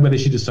liked. I don't know whether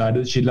she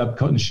decided that she loved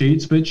cotton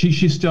sheets, but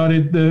she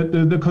started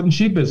the cotton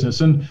sheet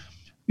business. And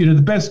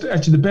the best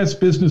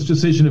business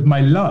decision of my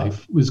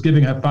life was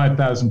giving her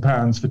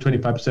 £5,000 for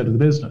 25% of the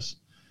business.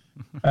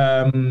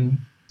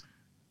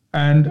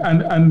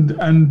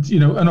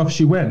 And off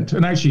she went.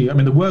 And actually,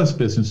 the worst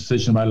business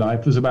decision of my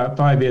life was about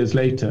 5 years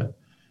later.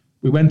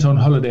 We went on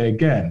holiday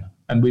again,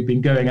 and we'd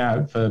been going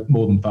out for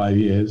more than 5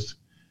 years.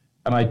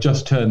 And I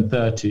just turned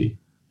 30.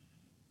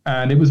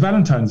 And it was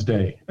Valentine's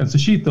Day. And so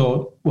she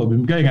thought, well, we've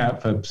been going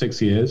out for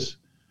 6 years.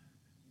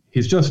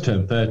 He's just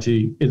turned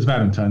 30. It's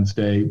Valentine's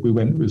Day. We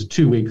went, it was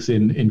 2 weeks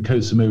in Koh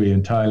Samui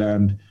in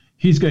Thailand.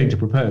 He's going to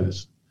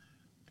propose.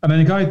 And I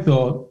think I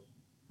thought,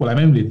 well, I'm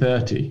only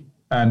 30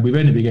 and we've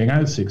only been going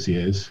out 6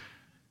 years.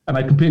 And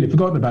I'd completely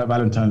forgotten about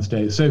Valentine's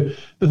Day. So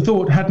the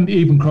thought hadn't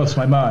even crossed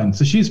my mind.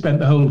 So she spent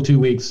the whole 2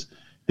 weeks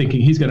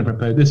thinking he's going to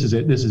propose. This is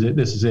it. This is it.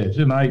 This is it.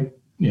 And I,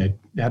 it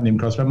hadn't even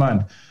crossed my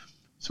mind.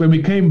 So when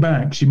we came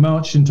back, she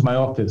marched into my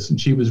office,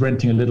 and she was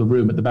renting a little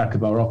room at the back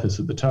of our office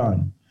at the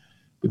time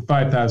with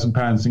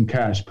 £5,000 in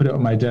cash, put it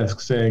on my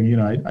desk saying,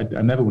 I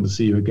never want to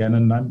see you again,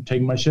 and I'm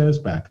taking my shares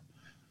back.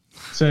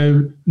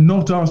 So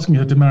not asking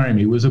her to marry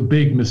me was a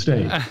big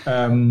mistake.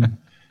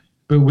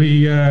 But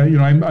we,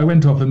 I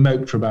went off and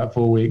moped for about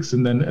 4 weeks,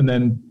 and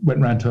then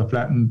went round to her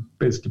flat and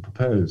basically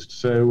proposed.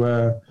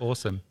 So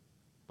awesome.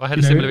 I had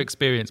a similar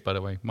experience, by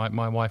the way.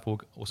 My wife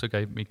also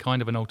gave me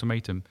kind of an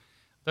ultimatum.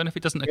 I don't know if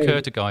it doesn't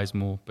occur to guys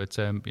more, but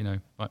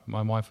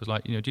my wife was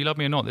like, do you love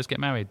me or not? Let's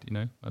get married.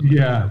 Okay.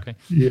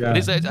 Yeah. But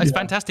it's a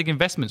fantastic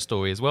investment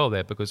story as well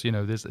there, because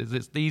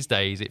there's these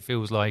days it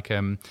feels like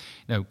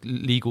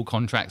legal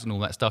contracts and all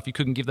that stuff. You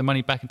couldn't give the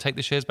money back and take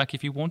the shares back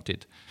if you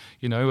wanted.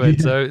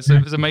 And so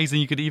it was amazing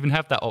you could even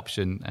have that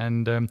option.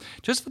 And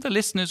just for the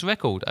listeners'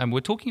 record, we're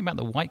talking about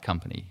the White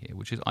Company here,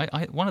 which is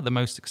one of the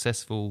most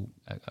successful,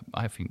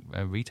 I think,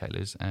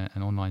 retailers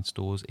and online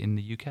stores in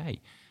the UK.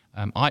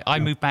 I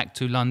moved back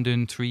to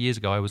London 3 years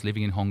ago. I was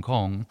living in Hong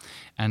Kong,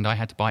 and I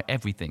had to buy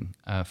everything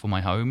for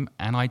my home,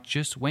 and I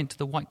just went to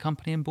the White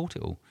Company and bought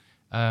it all.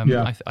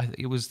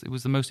 It was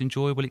the most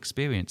enjoyable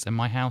experience, and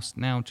my house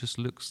now just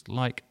looks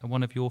like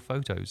one of your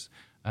photos.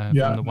 From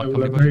the White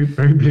Company. I'm very,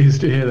 very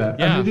pleased to hear that.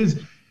 Yeah. And it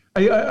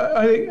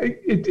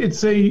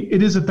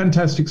is a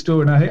fantastic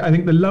story, and I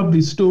think the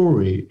lovely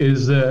story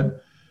is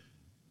that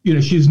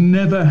she's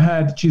never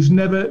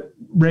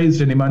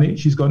raised any money.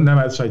 She's got no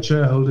outside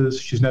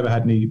shareholders. She's never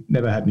had any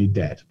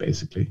debt,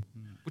 basically.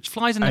 Which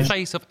flies in the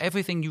face of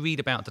everything you read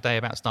about today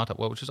about startup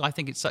world, which is, I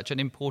think it's such an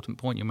important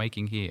point you're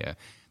making here,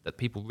 that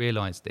people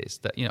realise this,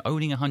 that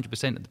owning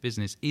 100% of the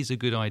business is a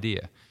good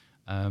idea.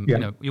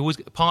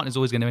 Partner's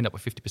always going to end up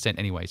with 50%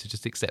 anyway, so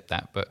just accept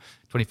that. But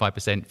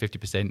 25%,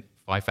 50%,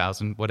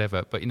 5,000,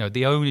 whatever. But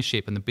the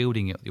ownership and the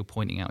building that you're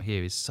pointing out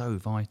here is so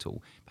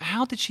vital. But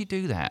how did she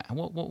do that? And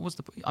what was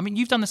the? I mean,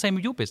 you've done the same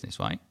with your business,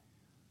 right?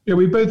 Yeah,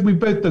 we've both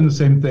done the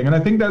same thing, and I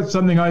think that's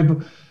something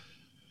I've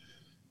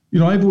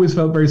always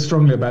felt very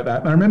strongly about that.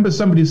 And I remember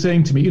somebody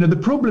saying to me, the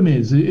problem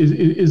is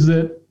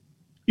that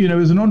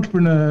as an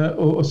entrepreneur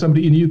or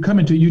somebody, you come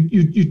into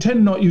you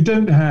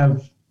don't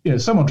have.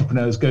 Some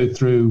entrepreneurs go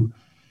through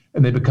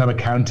and they become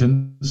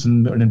accountants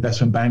and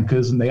investment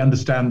bankers, and they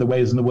understand the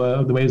ways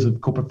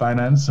of corporate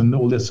finance and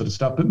all this sort of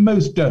stuff, but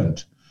most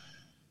don't.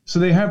 So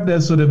they have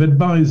their sort of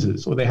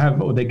advisors, or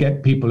they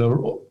get people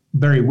who are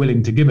very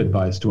willing to give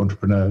advice to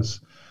entrepreneurs.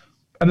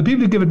 And the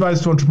people who give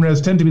advice to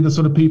entrepreneurs tend to be the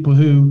sort of people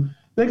who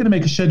they're going to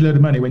make a shed load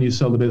of money when you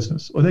sell the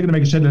business, or they're going to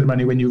make a shed load of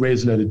money when you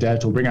raise a load of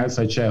debt, or bring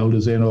outside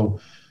shareholders in, or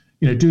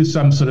do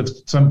some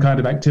kind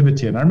of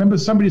activity. And I remember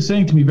somebody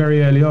saying to me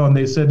very early on,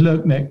 they said,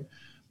 "Look, Nick,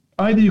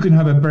 either you can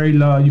have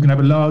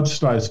a large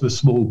slice of a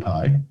small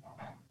pie,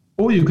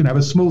 or you can have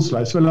a small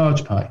slice of a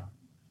large pie.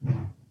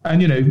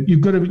 And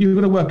you've got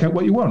to work out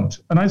what you want."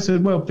 And I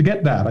said, "Well,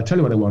 forget that. I tell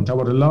you what I want. I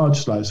want a large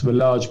slice of a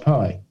large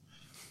pie."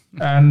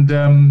 And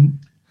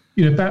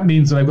if that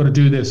means that I've got to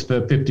do this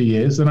for 50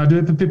 years, then I do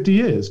it for 50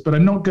 years. But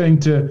I'm not going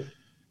to,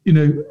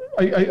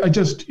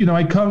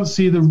 I can't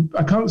see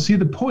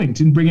the point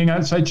in bringing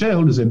outside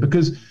shareholders in,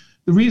 because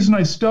the reason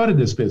I started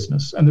this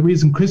business and the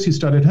reason Chrissie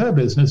started her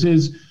business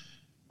is,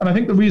 and I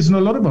think the reason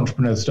a lot of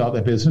entrepreneurs start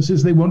their business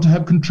is they want to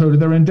have control of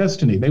their own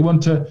destiny. They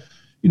want to,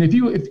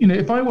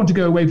 if I want to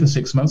go away for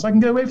 6 months, I can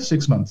go away for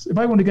 6 months. If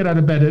I want to get out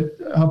of bed at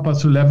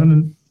 11:30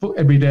 and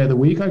every day of the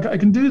week, I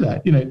can do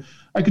that.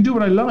 I can do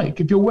what I like.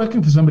 If you're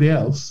working for somebody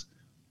else,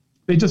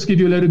 they just give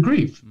you a load of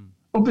grief.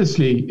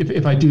 Obviously,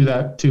 if I do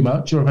that too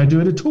much, or if I do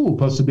it at all,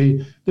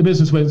 possibly the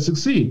business won't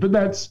succeed. But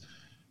that's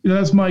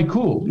my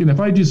call. If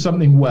I do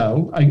something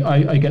well,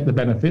 I get the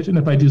benefit, and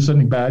if I do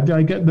something bad,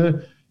 I get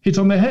the hit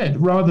on the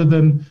head. Rather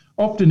than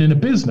often in a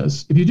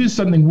business, if you do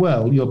something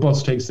well, your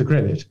boss takes the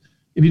credit.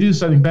 If you do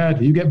something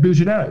badly, you get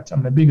booted out.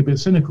 I'm being a bit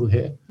cynical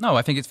here. No,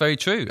 I think it's very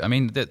true. I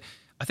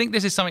think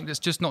this is something that's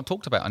just not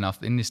talked about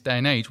enough in this day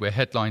and age, where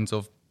headlines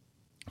of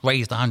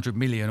raised 100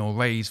 million or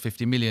raised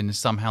 50 million is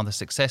somehow the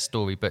success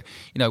story. But,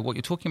 what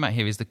you're talking about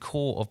here is the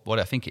core of what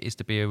I think it is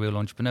to be a real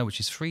entrepreneur, which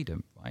is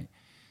freedom, right?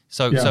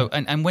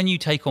 And when you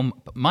take on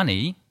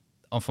money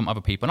from other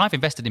people, and I've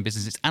invested in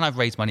businesses, and I've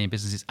raised money in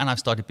businesses, and I've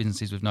started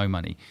businesses with no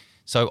money.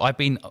 So I've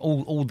been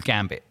all the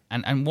gambit.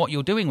 And what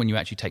you're doing when you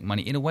actually take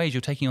money, in a way, is you're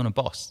taking on a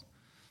boss.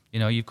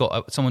 You've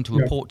got someone to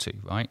report to,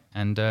 right?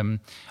 And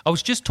I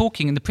was just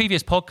talking in the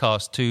previous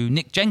podcast to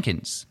Nick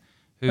Jenkins,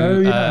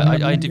 who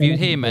I interviewed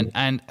him, and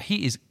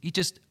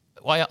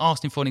I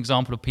asked him for an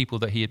example of people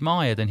that he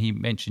admired, and he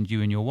mentioned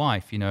you and your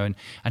wife, and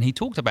he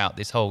talked about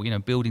this whole,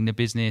 building the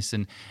business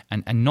and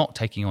not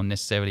taking on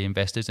necessarily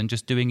investors and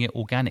just doing it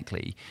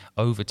organically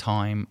over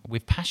time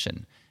with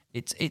passion.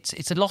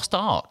 It's a lost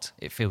art,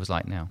 it feels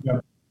like now.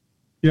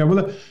 Yeah.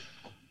 Well,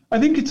 I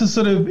think it's a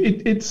sort of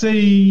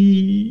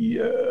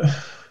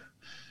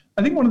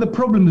I think one of the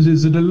problems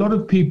is that a lot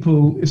of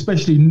people,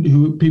 especially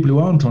people who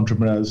aren't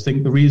entrepreneurs,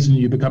 think the reason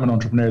you become an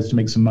entrepreneur is to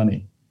make some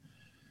money.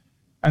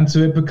 And so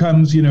it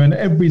becomes, and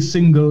every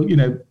single,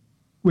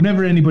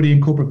 whenever anybody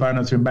in corporate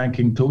finance or in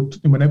banking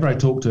whenever I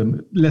talk to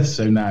them, less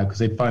so now because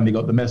they've finally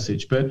got the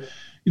message. But,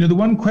 the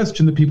one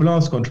question that people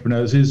ask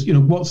entrepreneurs is,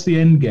 what's the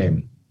end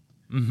game?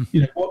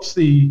 Mm-hmm. What's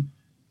the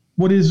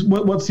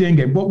end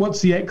game?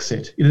 What's the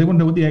exit? They want to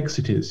know what the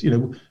exit is. There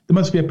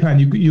must be a plan.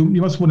 You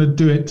must want to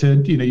do it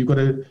to, you've got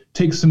to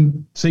take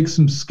some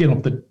skin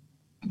off the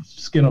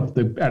game,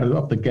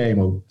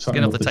 or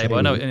something skin off the table.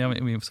 I know,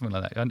 something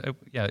like that.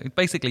 Yeah,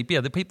 basically,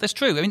 that's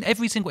true.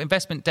 Every single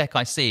investment deck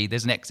I see,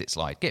 there's an exit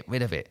slide. Get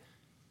rid of it.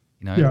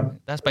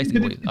 That's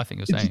basically what I think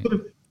you're saying. Sort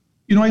of,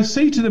 I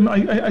say to them,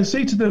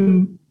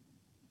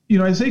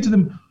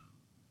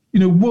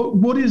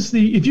 what is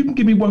if you can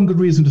give me one good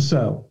reason to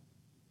sell,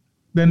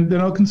 then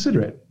I'll consider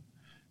it.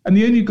 And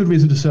the only good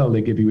reason to sell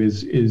they give you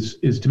is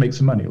to make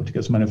some money or to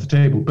get some money off the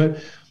table.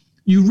 But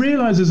you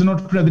realize as an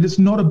entrepreneur that it's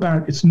not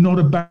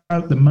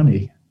about the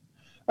money.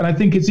 And I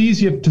think it's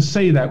easier to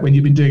say that when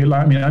you've been doing it.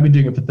 I've been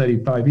doing it for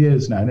 35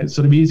 years now, and it's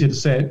sort of easier to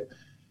say it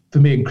for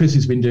me, and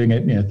Chrissie's been doing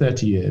it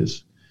 30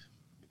 years.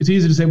 It's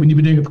easier to say when you've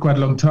been doing it for quite a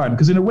long time,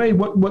 because in a way,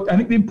 what I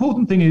think the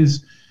important thing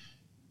is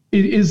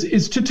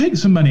to take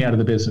some money out of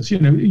the business.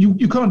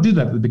 You can't do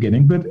that at the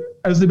beginning, but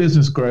as the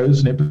business grows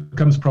and it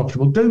becomes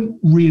profitable, don't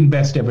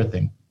reinvest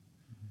everything.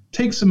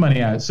 Take some money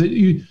out.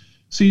 You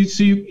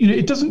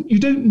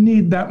don't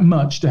need that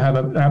much to have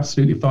an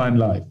absolutely fine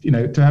life.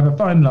 To have a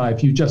fine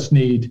life, you just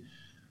need,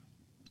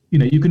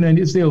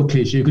 it's the old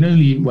cliche, you can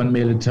only eat one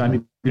meal at a time,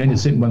 you can only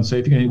sit in one sofa,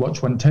 you can only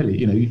watch one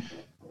telly.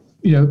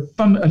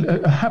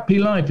 A happy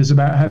life is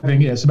about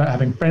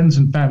having friends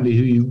and family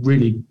who you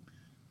really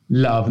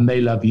love, and they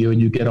love you,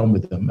 and you get on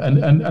with them.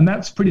 And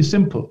that's pretty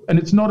simple. And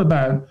it's not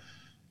about,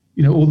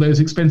 all those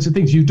expensive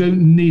things. You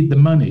don't need the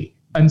money.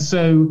 And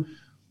so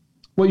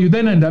what you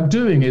then end up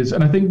doing is,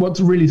 and I think what's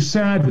really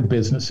sad with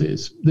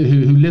businesses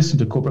who listen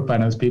to corporate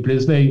finance people,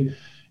 is they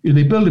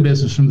build a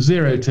business from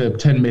 0 to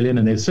 10 million,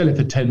 and they sell it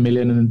for 10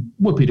 million, and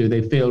whoopie-doo,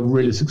 they feel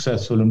really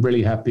successful and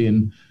really happy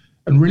and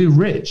really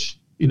rich.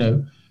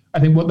 I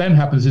think what then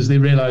happens is they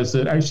realize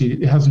that actually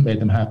it hasn't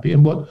made them happy.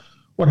 And what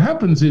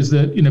happens is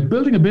that,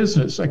 building a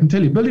business, I can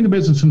tell you, building a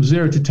business from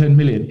 0 to 10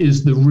 million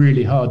is the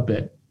really hard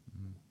bit.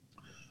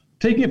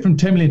 Taking it from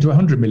 10 million to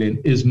 100 million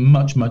is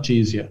much, much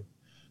easier.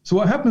 So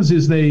what happens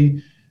is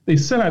they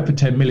sell out for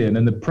 10 million,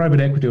 and the private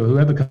equity or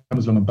whoever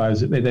comes along and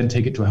buys it, they then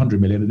take it to 100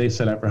 million, and they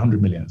sell out for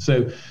 100 million.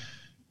 So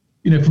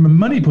from a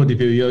money point of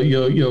view,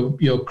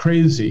 you're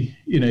crazy.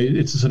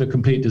 It's a sort of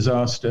complete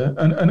disaster,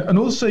 and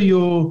also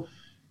you're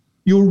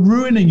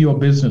ruining your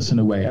business in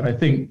a way. And I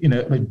think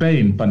like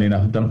Bain, funny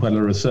enough, have done quite a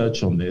lot of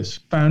research on this.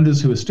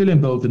 Founders who are still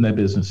involved in their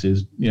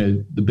businesses,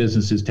 the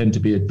businesses tend to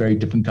be a very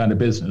different kind of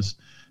business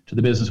to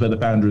the business where the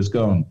founder is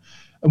gone.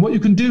 And what you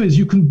can do is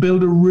you can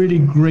build a really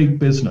great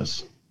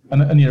business.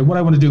 And what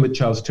I want to do with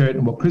Charles Tyrwhitt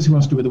and what Chrissie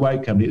wants to do with the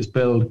White Company is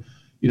build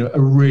a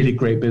really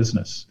great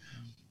business.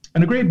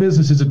 And a great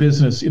business is a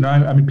business,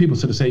 I mean, people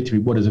sort of say to me,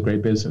 what is a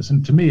great business?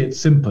 And to me, it's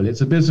simple.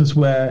 It's a business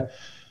where,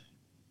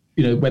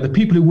 where the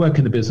people who work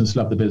in the business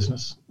love the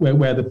business, where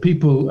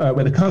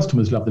the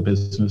customers love the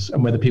business,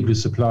 and where the people who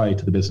supply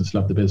to the business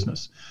love the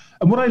business.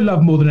 And what I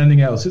love more than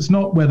anything else, it's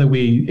not whether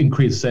we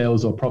increase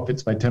sales or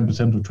profits by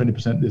 10% or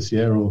 20% this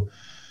year, or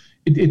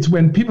it's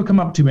when people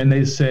come up to me and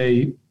they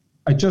say,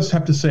 I just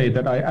have to say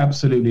that I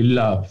absolutely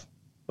love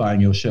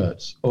buying your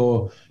shirts.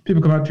 Or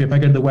people come up to me, if I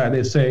go to the web,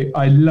 they say,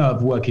 I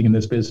love working in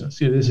this business.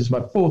 This is my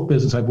 4th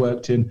business I've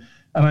worked in,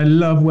 and I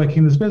love working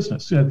in this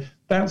business.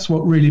 That's what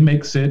really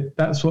makes it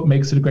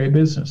a great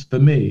business for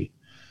me.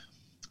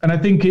 And I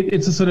think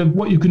it's a sort of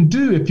what you can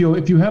do if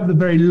you have the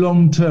very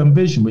long-term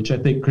vision, which I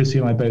think Chrissie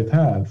and I both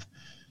have,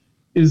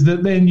 is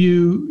that then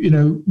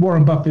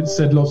Warren Buffett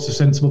said lots of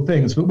sensible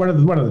things, but one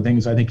of the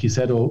things I think he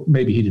said, or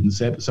maybe he didn't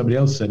say it, but somebody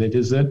else said it,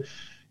 is that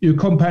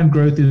compound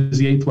growth is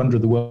the 8th wonder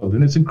of the world.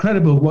 And it's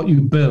incredible what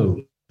you build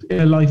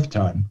in a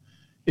lifetime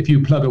if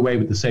you plug away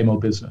with the same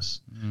old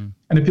business. Mm.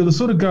 And if you're the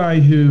sort of guy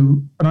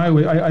who, and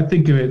I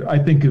think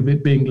of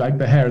it being like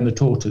the hare and the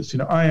tortoise.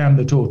 I am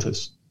the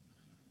tortoise.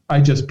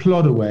 I just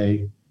plod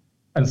away,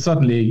 and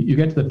suddenly you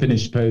get to the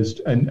finished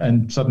post,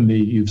 and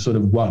suddenly you've sort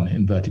of won,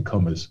 inverted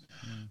commas.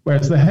 Mm.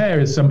 Whereas the hare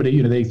is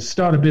somebody, they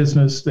start a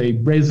business, they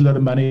raise a lot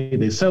of money,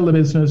 they sell the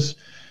business,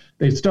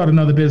 they start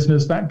another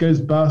business, that goes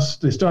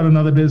bust, they start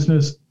another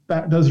business,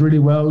 that does really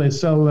well, they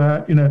sell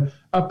that,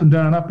 up and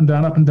down, up and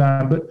down, up and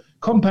down. But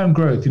compound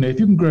growth, if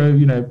you can grow,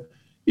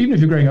 even if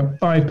you're growing up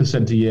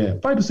 5% a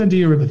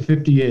year over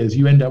 50 years,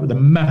 you end up with a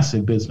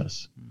massive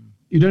business.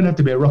 You don't have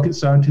to be a rocket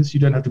scientist, you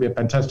don't have to be a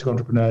fantastic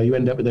entrepreneur, you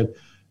end up with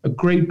a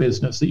great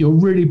business that you're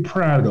really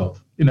proud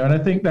of. And I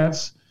think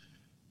that's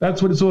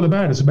what it's all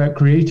about. It's about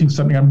creating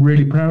something I'm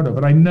really proud of.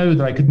 And I know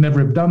that I could never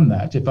have done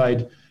that if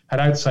I'd had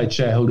outside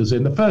shareholders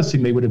in. The first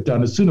thing they would have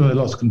done, as soon as I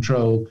lost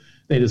control,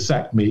 they'd have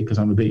sacked me because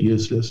I'm a bit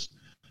useless.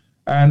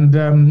 And,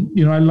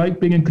 I like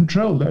being in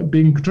control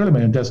of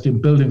my own destiny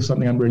and building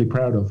something I'm really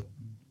proud of.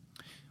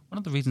 One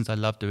of the reasons I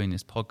love doing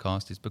this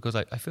podcast is because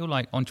I feel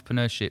like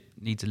entrepreneurship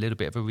needs a little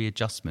bit of a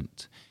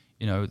readjustment.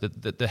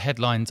 The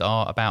headlines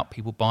are about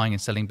people buying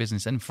and selling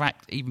business. And in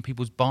fact, even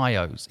people's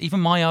bios, even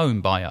my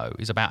own bio,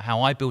 is about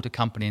how I built a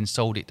company and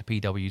sold it to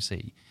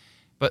PwC.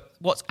 But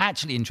what's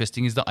actually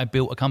interesting is that I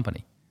built a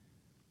company,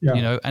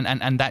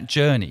 and that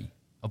journey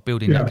of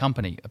building that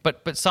company.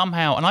 But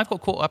somehow, and I've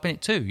got caught up in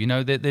it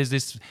too, there's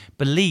this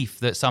belief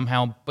that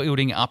somehow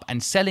building it up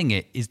and selling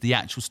it is the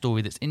actual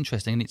story that's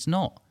interesting, and it's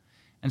not.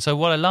 And so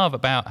what I love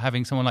about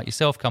having someone like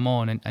yourself come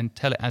on and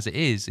tell it as it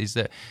is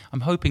that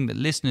I'm hoping that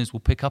listeners will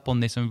pick up on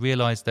this and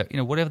realize that,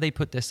 whatever they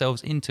put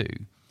themselves into,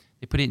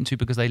 they put it into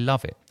because they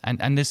love it.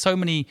 And there's so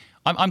many,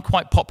 I'm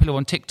quite popular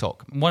on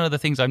TikTok. One of the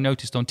things I've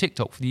noticed on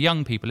TikTok, for the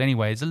young people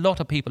anyway, there's a lot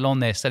of people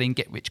on there selling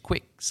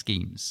get-rich-quick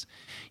schemes.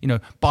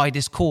 Buy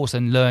this course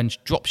and learn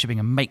dropshipping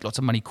and make lots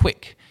of money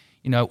quick.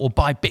 Or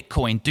buy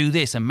Bitcoin, do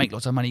this and make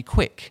lots of money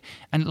quick.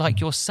 And like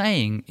you're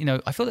saying,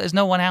 I feel that there's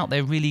no one out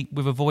there really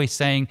with a voice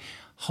saying,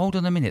 hold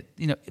on a minute,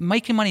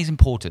 making money is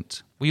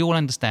important. We all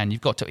understand you've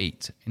got to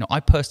eat.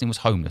 I personally was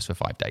homeless for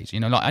 5 days.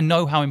 I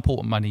know how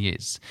important money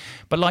is.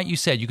 But like you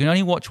said, you can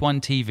only watch one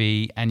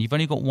TV and you've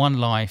only got one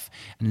life.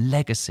 And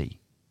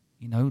legacy,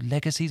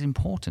 legacy is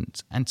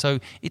important. And so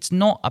it's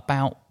not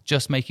about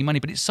just making money,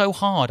 but it's so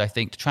hard, I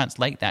think, to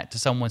translate that to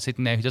someone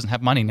sitting there who doesn't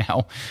have money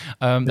now,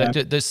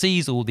 that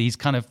sees all these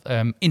kind of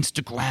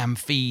Instagram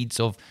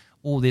feeds of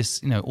all this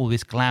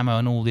glamour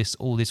and all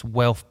this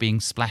wealth being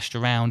splashed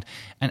around,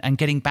 and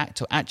getting back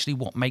to actually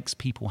what makes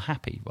people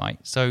happy, right?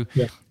 So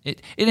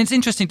it's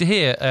interesting to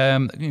hear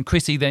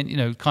Chrissie.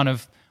 Then kind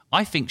of,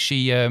 I think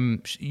she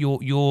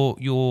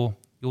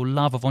your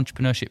love of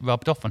entrepreneurship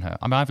rubbed off on her.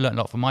 I mean, I've learned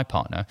a lot from my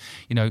partner.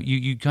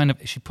 You kind of,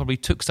 she probably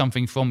took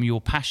something from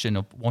your passion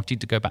of wanting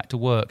to go back to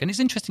work. And it's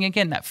interesting,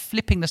 again, that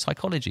flipping the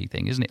psychology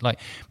thing, isn't it? Like,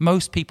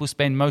 most people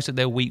spend most of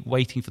their week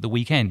waiting for the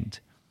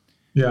weekend.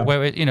 Yeah.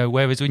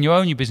 Whereas when you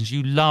own your business,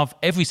 you love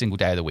every single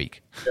day of the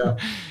week.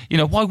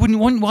 Yeah. Why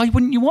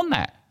wouldn't you want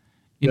that?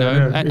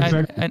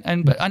 Exactly.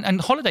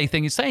 And holiday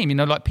thing is same.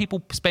 Like,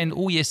 people spend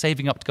all year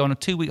saving up to go on a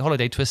 2-week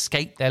holiday to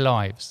escape their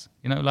lives.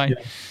 We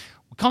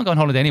can't go on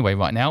holiday anyway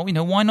right now.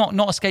 Why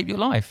not escape your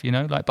life?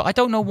 But I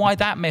don't know why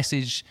that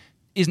message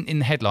isn't in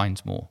the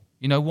headlines more.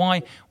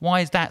 Why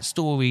is that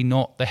story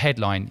not the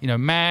headline?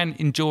 Man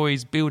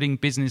enjoys building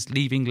business,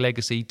 leaving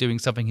legacy, doing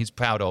something he's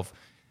proud of.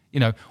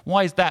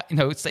 Why is that?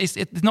 It's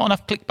there's not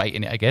enough clickbait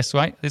in it, I guess,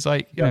 right? It's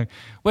like,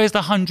 where's the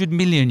 100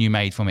 million you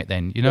made from it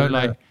then?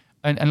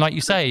 And like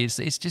you say,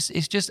 it's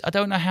just I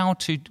don't know how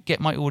to get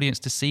my audience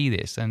to see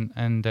this,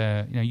 and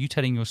you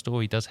telling your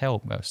story does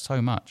help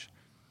so much.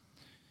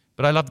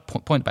 But I love the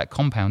point about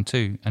compound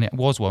too, and it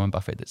was Warren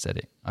Buffett that said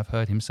it. I've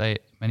heard him say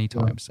it many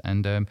times,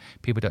 and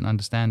people don't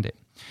understand it.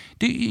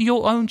 Do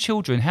your own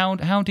children?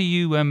 How do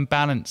you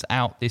balance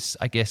out this?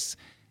 I guess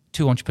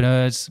 2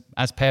 entrepreneurs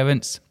as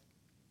parents,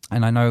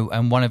 and I know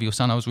one of your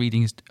son I was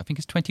reading I think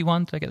he's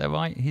 21. Did I get that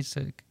right?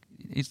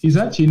 He's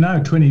actually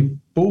now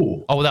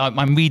 24. Oh,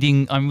 I'm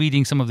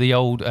reading some of the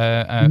old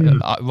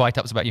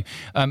write-ups about you.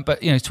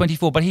 But he's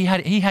 24. But he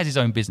has his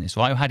own business,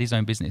 right? Or had his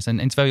own business,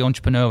 and it's very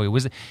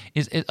entrepreneurial.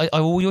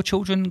 Are all your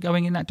children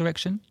going in that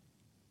direction?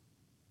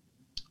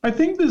 I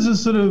think there's a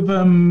sort of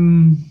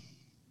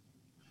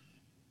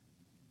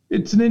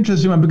it's an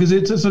interesting one, because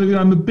it's a sort of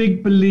I'm a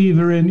big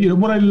believer in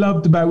what I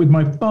loved about with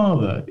my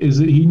father is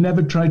that he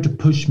never tried to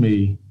push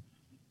me.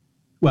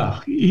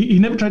 Well, he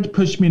never tried to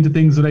push me into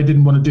things that I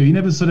didn't want to do. He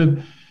never sort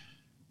of,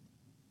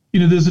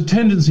 there's a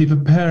tendency for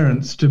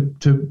parents to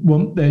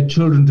want their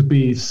children to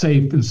be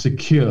safe and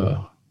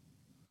secure.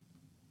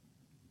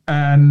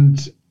 And,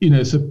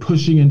 so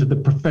pushing into the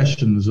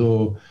professions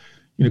or,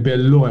 be a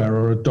lawyer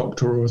or a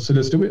doctor or a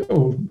solicitor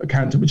or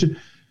accountant, which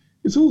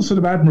it's all sort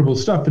of admirable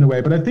stuff in a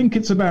way. But I think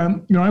it's about,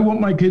 I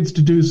want my kids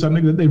to do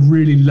something that they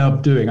really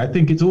love doing. I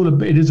think it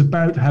is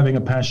about having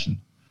a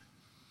passion.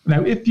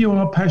 Now, if you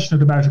are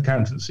passionate about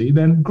accountancy,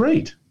 then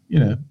great,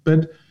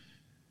 but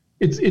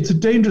it's a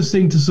dangerous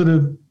thing to sort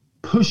of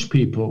push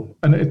people.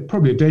 And it's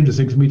probably a dangerous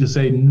thing for me to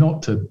say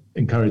not to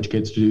encourage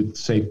kids to do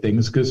safe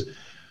things, because,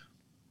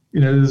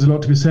 there's a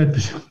lot to be said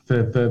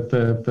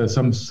for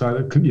some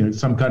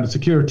kind of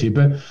security.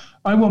 But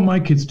I want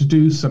my kids to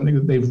do something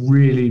that they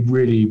really,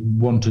 really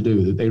want to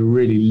do, that they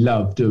really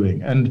love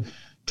doing. And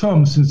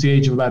Tom, since the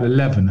age of about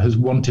 11, has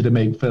wanted to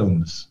make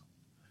films.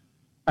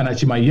 And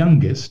actually my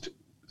youngest,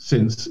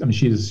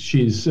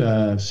 she's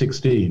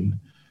 16,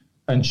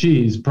 and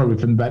she's probably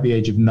from about the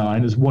age of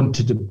 9 has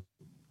wanted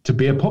to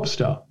be a pop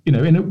star,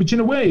 which in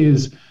a way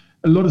is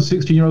a lot of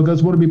 16-year-old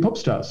girls want to be pop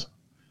stars,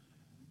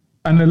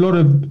 and a lot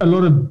of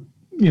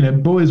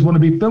boys want to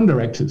be film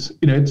directors.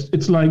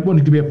 It's like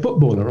wanting to be a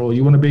footballer, or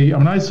you want to be.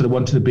 I sort of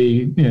wanted to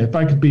be. If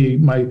I could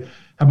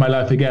have my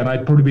life again,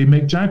 I'd probably be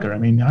Mick Jagger.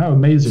 How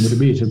amazing would it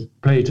be to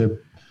play to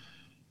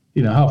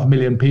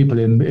 500,000 people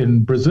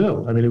in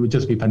Brazil? It would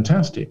just be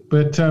fantastic.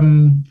 But,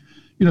 so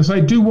I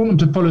do want them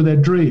to follow their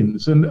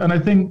dreams. And I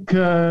think,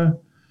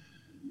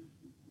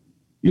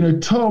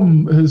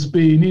 Tom has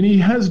been, and he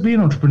has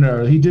been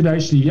entrepreneurial. He did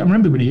actually, I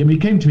remember when he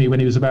came to me when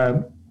he was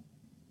about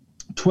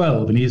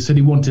 12, and he said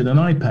he wanted an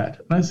iPad.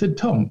 And I said,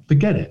 Tom,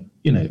 forget it.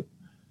 If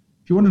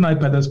you want an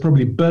iPad, that's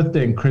probably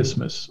birthday and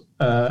Christmas.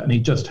 And he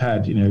just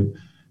had,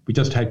 we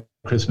just had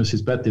Christmas.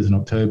 His birthday's in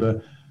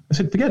October. I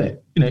said, forget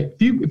it.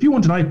 If you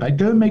want an iPad,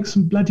 go and make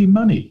some bloody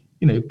money.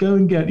 Go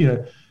and get,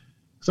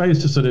 because I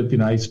used to sort of,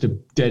 I used to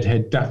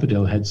deadhead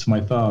daffodil heads for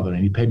my father,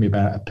 and he paid me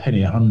about a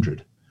penny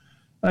 100.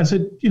 And I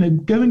said,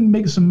 go and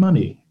make some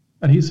money.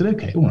 And he said,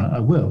 okay, all right, I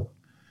will.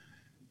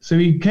 So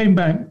he came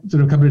back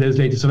sort of a couple of days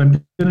later, said, I'm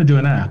going to do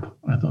an app.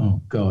 And I thought,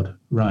 oh God,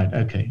 right,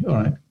 okay, all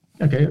right.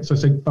 Okay, so I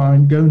said,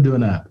 fine, go and do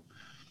an app.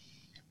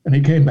 And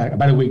he came back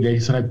about a week later, he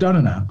said, I've done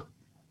an app.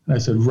 And I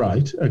said,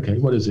 right, okay,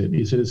 what is it?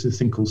 He said, it's this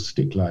thing called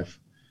Stick Life.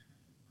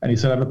 And he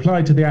said, I've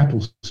applied to the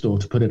Apple Store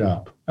to put it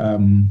up, but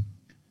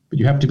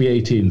you have to be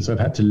 18, so I've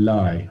had to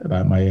lie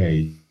about my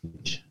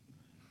age.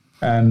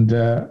 And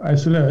I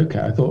said, oh,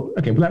 okay. I thought,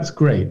 okay, well, that's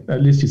great.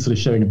 At least he's sort of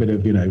showing a bit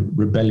of,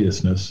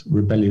 rebelliousness,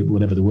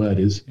 whatever the word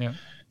is. Yeah.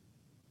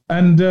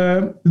 And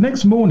the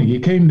next morning he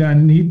came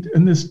down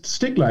and this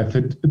Stick Life,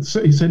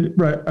 he said,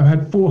 right, I've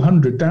had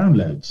 400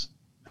 downloads.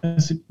 I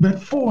said, we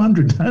had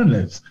 400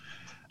 downloads.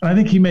 And I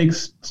think he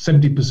makes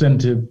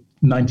 70% of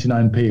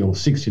 99p or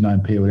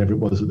 69p or whatever it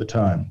was at the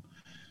time.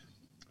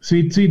 So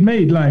he'd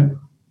made like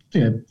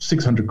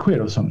 600 quid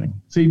or something.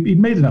 So he'd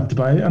made enough to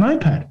buy an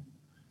iPad.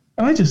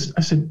 And I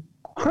said,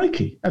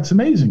 crikey, that's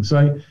amazing. So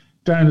I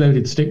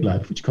downloaded Stick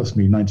Life, which cost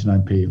me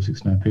 99p or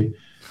 69p,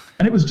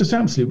 and it was just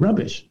absolute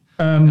rubbish.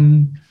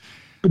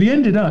 But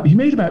he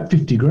made about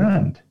 50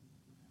 grand.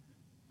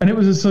 And it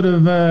was a sort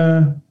of,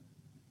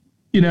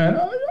 it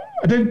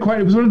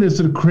was one of those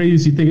sort of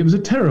crazy things. It was a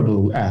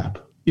terrible app,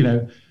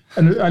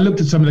 And I looked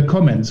at some of the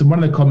comments, and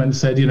one of the comments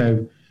said,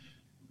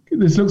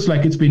 this looks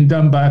like it's been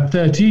done by a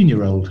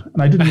 13-year-old.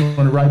 And I didn't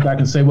want to write back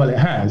and say, well, it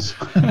has.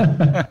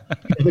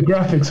 The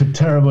graphics are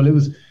terrible.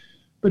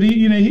 But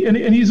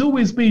he's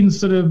always been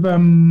sort of,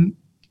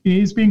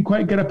 he's been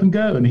quite get up and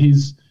go. And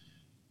he's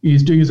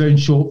doing his own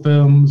short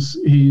films.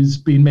 He's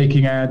been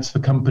making ads for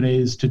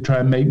companies to try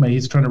and make money.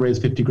 He's trying to raise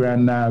 50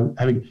 grand now.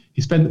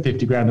 He spent the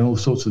 50 grand on all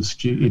sorts of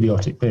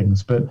idiotic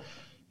things, but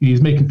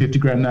he's making 50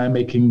 grand now,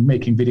 making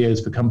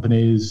videos for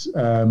companies,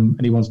 and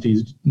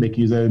he's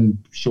making his own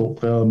short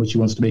film, which he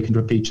wants to make into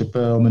a feature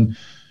film. And,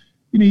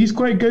 he's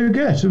quite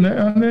go-get,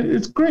 and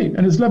it's great.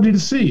 And it's lovely to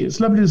see. It's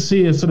lovely to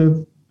see a sort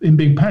of him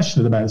being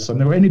passionate about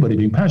something, or anybody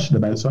being passionate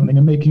about something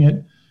and making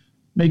it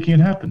making it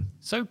happen.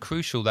 So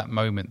crucial, that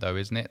moment though,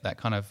 isn't it? That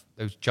kind of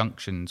those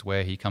junctions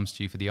where he comes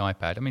to you for the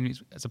iPad. I mean,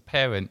 as a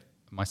parent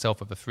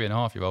myself of a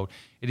 3.5-year-old,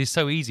 it is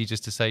so easy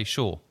just to say,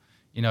 sure.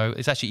 You know,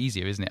 it's actually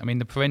easier, isn't it? I mean,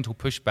 the parental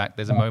pushback,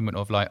 there's a moment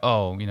of like,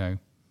 oh, you know,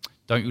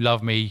 don't you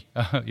love me?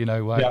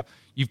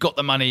 You've got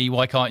the money,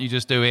 why can't you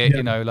just do it?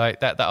 You know, like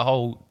that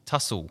whole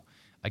tussle,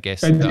 I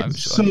guess. And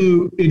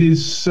it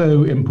is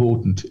so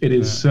important. It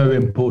is so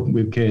important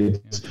with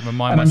kids.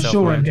 And I'm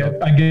sure I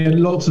get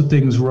lots of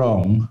things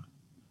wrong.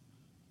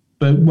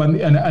 But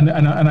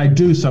and I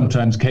do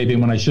sometimes cave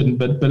in when I shouldn't,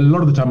 but a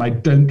lot of the time I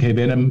don't cave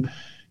in. And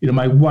you know,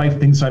 my wife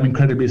thinks I'm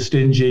incredibly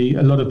stingy.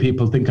 A lot of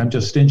people think I'm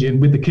just stingy. And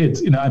with the kids,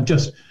 you know,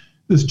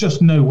 there's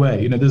just no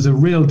way. You know, there's a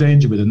real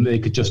danger with them. They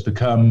could just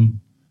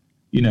become,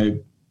 you know,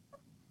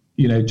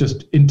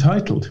 just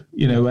entitled,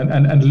 you know,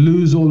 and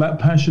lose all that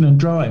passion and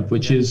drive,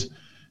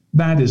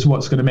 that is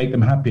what's going to make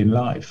them happy in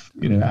life,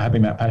 you know,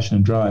 having that passion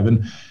and drive.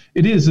 And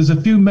there's a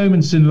few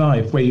moments in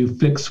life where you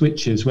flick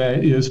switches,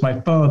 where, you know, it's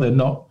my father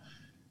not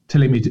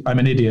telling me I'm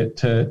an idiot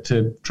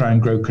to try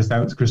and grow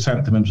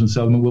chrysanthemums and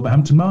sell them in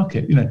Wolverhampton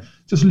Market. You know,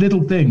 just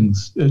little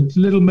things,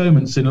 little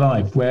moments in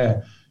life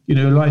where, you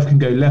know, life can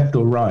go left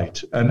or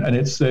right. And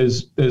it's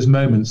those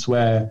moments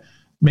where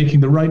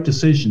making the right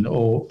decision,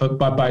 but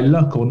by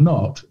luck or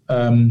not,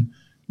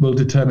 will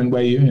determine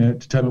where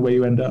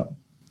you end up.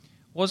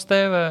 Was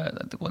there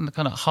one of the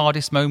kind of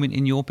hardest moment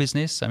in your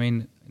business? I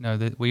mean, you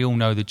know, we all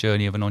know the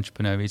journey of an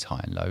entrepreneur is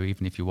high and low,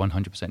 even if you're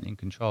 100% in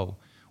control.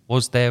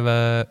 Was there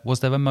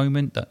a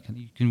moment that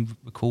you can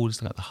recall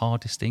as like the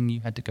hardest thing you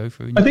had to go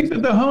through? I think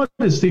that the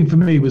hardest thing for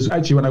me was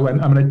actually when I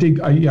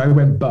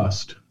went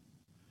bust,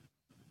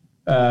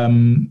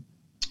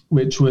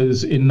 which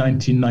was in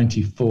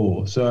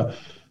 1994. So I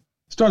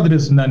started the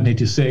business in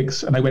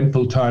 1986 and I went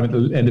full time at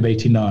the end of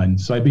 89.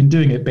 So I've been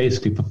doing it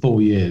basically for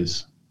 4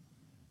 years,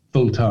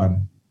 full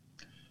time.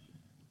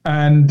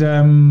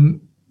 And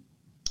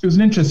it was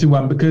an interesting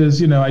one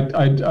because, you know,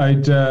 I'd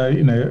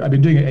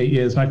been doing it 8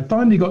 years, and I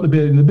finally got the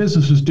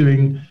business was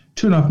doing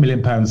 £2.5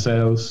 million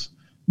sales,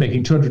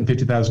 making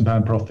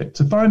 £250,000 profit.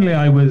 So finally,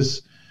 I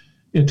was,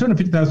 you know,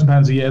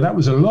 £250,000 a year. That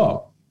was a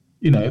lot,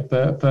 you know,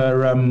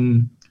 for a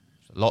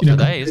lot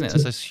today, isn't it?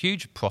 That's a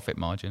huge profit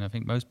margin. I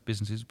think most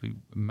businesses would be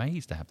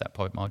amazed to have that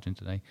profit margin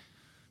today.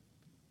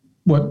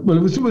 Well,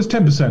 it was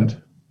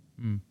 10%.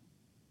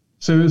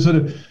 So it was sort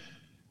of,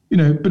 you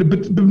know, but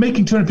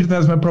making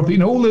 £250,000 profit, you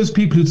know, all those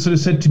people who sort of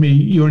said to me,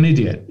 "You're an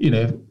idiot," you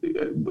know,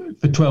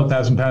 for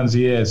 £12,000 a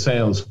year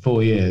sales for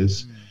 4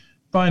 years,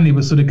 finally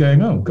was sort of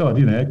going, "Oh God,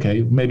 you know,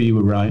 okay, maybe you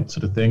were right,"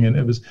 sort of thing. And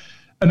it was,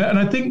 and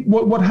I think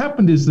what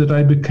happened is that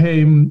I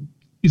became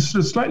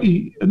sort of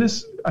slightly, and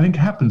this I think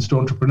happens to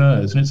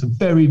entrepreneurs, and it's a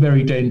very,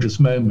 very dangerous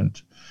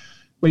moment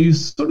where you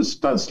sort of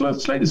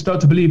slightly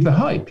start to believe the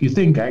hype. You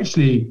think I've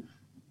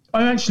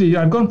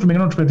gone from being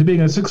an entrepreneur to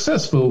being a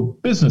successful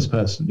business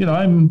person. You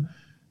know,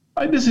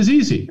 this is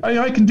easy.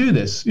 I can do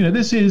this. You know,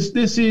 this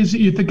is,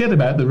 you forget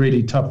about the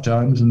really tough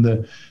times and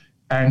the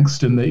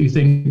angst, and that you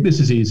think this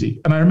is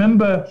easy. And I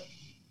remember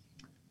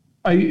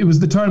it was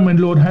the time when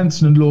Lord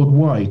Hanson and Lord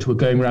White were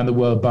going around the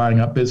world buying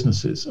up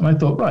businesses. And I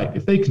thought, right,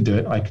 if they can do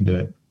it, I can do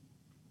it.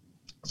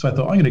 So I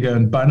thought, I'm going to go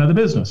and buy another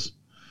business.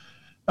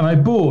 And I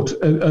bought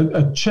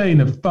a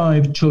chain of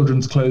 5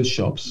 children's clothes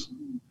shops.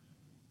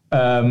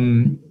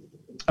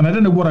 And I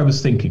don't know what I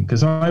was thinking,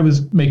 because I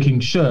was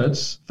making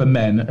shirts for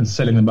men and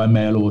selling them by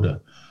mail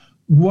order.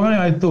 Why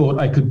I thought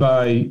I could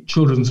buy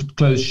children's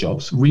clothes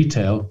shops,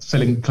 retail,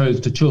 selling clothes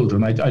to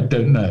children, I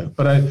don't know.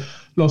 But I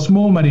lost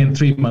more money in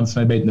 3 months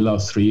than I made in the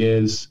last 3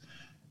 years.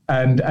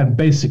 And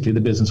basically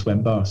the business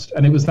went bust.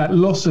 And it was that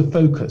loss of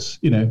focus.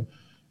 You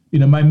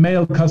know, my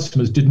male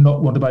customers did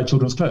not want to buy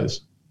children's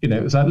clothes. You know,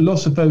 it was that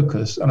loss of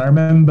focus. And I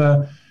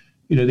remember,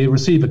 you know, the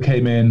receiver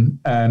came in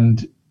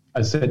and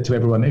I said to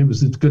everyone, it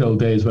was the good old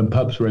days when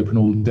pubs were open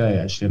all day,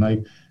 actually.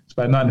 And it's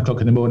about 9 o'clock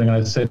in the morning, and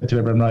I said to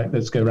everyone, right,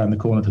 let's go around the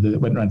corner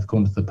went around the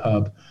corner to the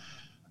pub.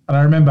 And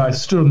I remember I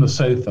stood on the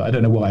sofa. I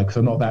don't know why, because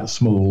I'm not that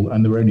small,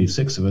 and there were only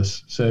 6 of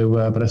us. So,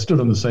 but I stood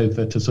on the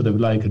sofa to sort of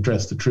like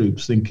address the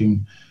troops,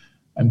 thinking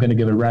I'm going to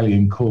give a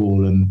rallying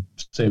call and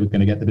say we're going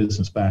to get the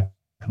business back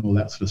and all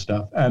that sort of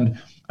stuff. And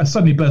I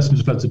suddenly burst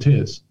into floods of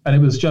tears. And it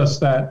was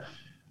just that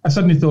I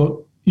suddenly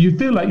thought, you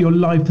feel like your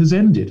life has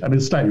ended. I mean,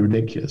 it's slightly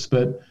ridiculous,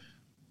 but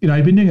you know,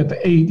 I've been doing it for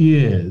 8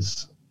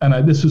 years,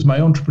 and this was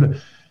my entrepreneur.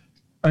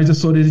 I just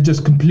thought it had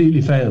just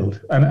completely failed,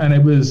 and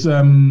it was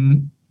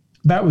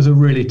that was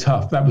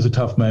a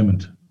tough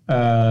moment.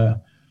 I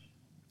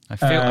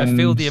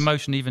feel the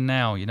emotion even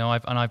now. You know,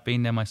 I've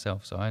been there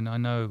myself, so I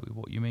know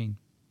what you mean.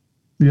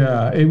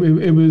 Yeah, it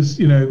was,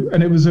 you know,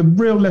 and it was a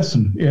real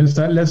lesson. It's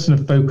that lesson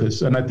of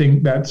focus, and I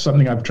think that's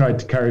something I've tried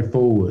to carry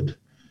forward.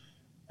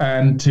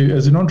 And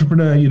as an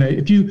entrepreneur, you know,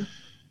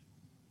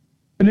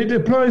 and it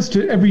applies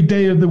to every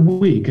day of the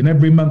week and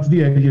every month of the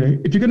year. You know,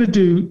 if you're going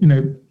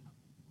to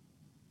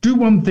do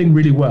one thing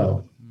really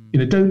well. You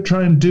know, don't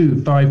try and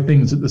do 5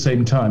 things at the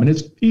same time. And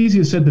it's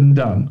easier said than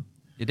done.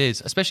 It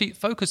is, especially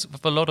focus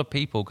for a lot of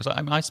people, because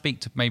I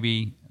speak to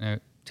maybe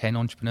 10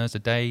 entrepreneurs a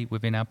day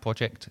within our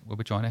project where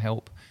we're trying to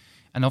help.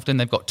 And often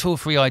they've got 2 or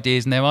 3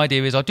 ideas, and their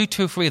idea is, I'll do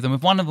 2 or 3 of them.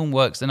 If one of them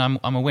works, then I'm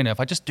a winner. If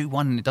I just do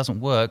one and it doesn't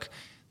work,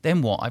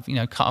 then what? I've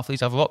cut off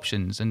these other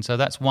options. And so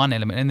that's one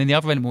element. And then the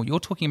other element, what you're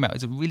talking about,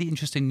 is a really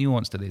interesting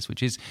nuance to this,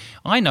 which is,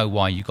 I know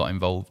why you got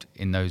involved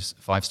in those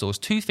 5 stores.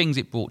 2 things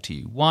it brought to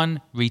you.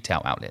 1,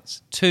 retail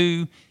outlets.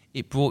 2,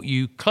 it brought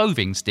you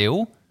clothing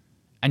still,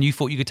 and you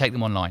thought you could take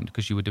them online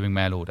because you were doing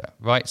mail order,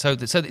 right? So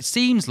it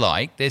seems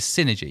like there's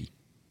synergy.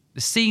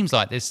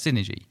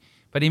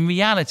 But in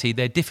reality,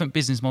 they're different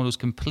business models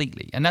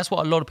completely. And that's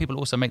what a lot of people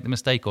also make the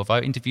mistake of. I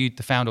interviewed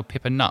the founder of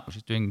Pippa Nut, which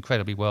is doing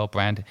incredibly well,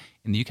 brand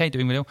in the UK,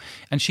 doing really well.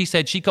 And she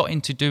said she got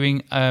into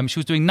doing, she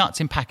was doing nuts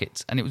in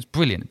packets, and it was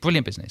brilliant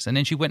business. And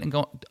then she went and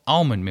got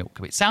almond milk.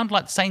 It sounded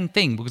like the same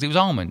thing because it was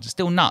almonds,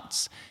 still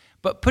nuts.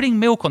 But putting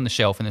milk on the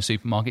shelf in the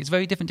supermarket is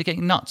very different to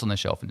getting nuts on the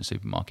shelf in the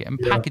supermarket. And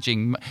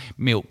packaging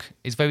milk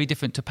is very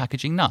different to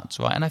packaging nuts,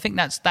 right? And I think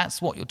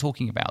that's what you're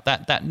talking about.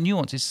 That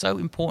nuance is so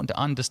important to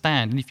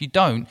understand. And if you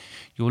don't,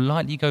 you'll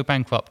likely go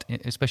bankrupt,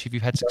 especially if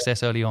you've had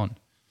success early on.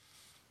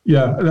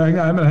 Yeah,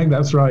 I think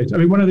that's right. I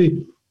mean,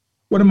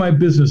 one of my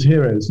business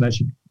heroes, and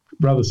actually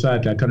rather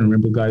sadly, I can't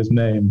remember the guy's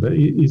name, but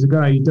he's a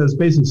guy, he does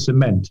basically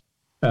cement.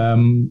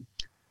 And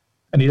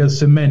he does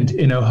cement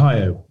in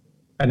Ohio.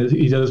 And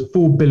he does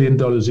 $4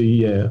 billion a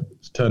year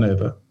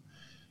turnover.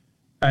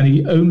 And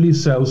he only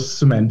sells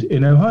cement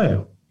in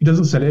Ohio. He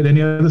doesn't sell it in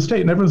any other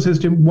state. And everyone says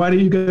to him, why do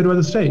you go to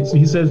other states? And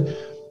he says,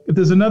 if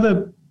there's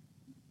another,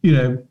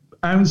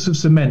 ounce of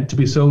cement to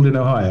be sold in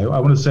Ohio, I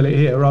want to sell it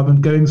here rather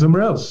than going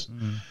somewhere else.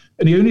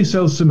 And he only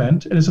sells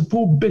cement, and it's a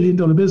 $4 billion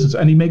business,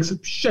 and he makes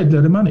a shed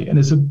load of money, and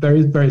it's a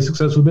very, very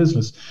successful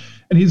business.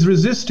 And he's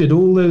resisted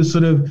all those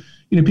sort of,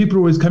 people are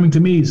always coming to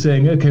me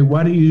saying, okay,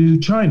 why don't you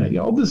do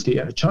China? Obviously,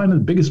 China,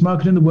 the biggest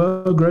market in the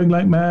world, growing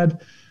like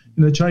mad.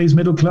 The Chinese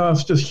middle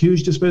class, just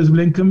huge disposable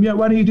income. Yeah,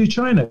 why don't you do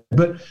China?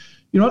 But,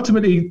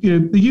 ultimately,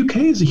 the UK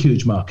is a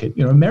huge market.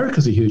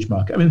 America's a huge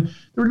market. I mean,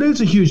 there are loads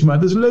of huge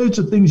markets. There's loads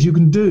of things you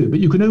can do, but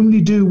you can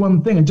only do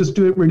one thing and just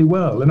do it really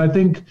well. And I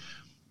think,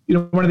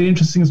 one of the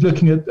interesting things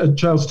looking at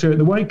Charles Tyrwhitt,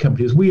 the White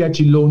Company, is we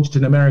actually launched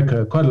in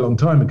America quite a long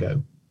time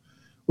ago,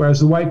 whereas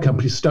the White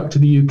Company stuck to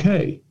the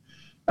UK.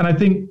 And I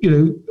think,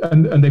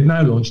 and they've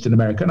now launched in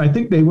America. And I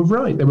think they were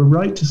right. They were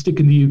right to stick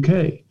in the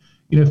UK.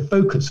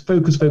 Focus.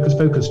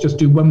 Just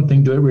do one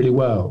thing, do it really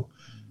well.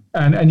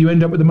 And you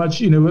end up with a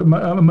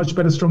much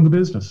better, stronger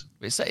business.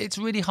 It's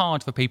really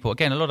hard for people.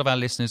 Again, a lot of our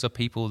listeners are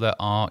people that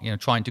are,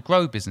 trying to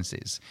grow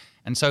businesses.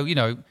 And so,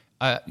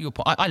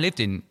 I lived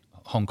in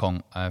Hong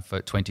Kong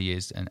for 20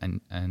 years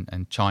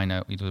and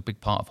China, was a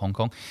big part of Hong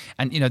Kong.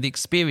 And, the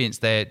experience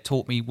there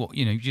taught me what,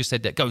 you just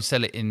said that go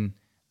sell it in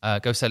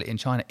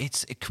China.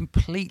 It's a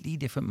completely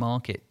different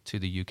market to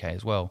the UK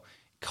as well.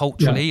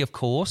 Culturally, of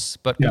course,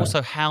 but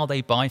also how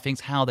they buy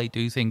things, how they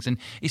do things. And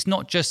it's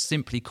not just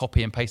simply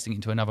copy and pasting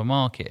into another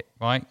market,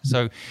 right?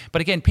 So,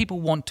 but again,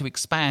 people want to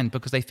expand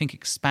because they think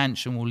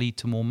expansion will lead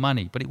to more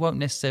money, but it won't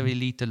necessarily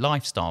lead to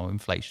lifestyle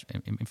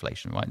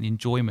inflation, right? The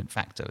enjoyment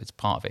factor is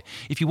part of it.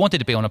 If you wanted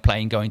to be on a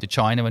plane going to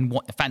China and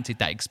fancied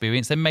that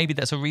experience, then maybe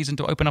that's a reason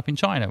to open up in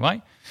China,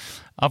 right?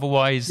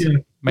 Otherwise,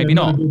 maybe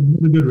not. A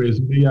good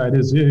reason. Yeah, it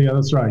is. Yeah,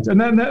 that's right. And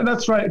then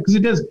that's right, because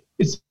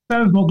it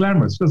sounds more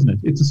glamorous, doesn't it?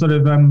 It's a sort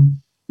of...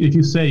 if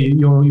you say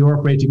you're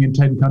operating in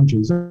 10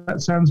 countries,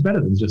 that sounds better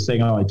than just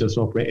saying, I just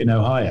operate in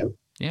Ohio.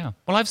 Yeah.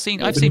 Well, I've seen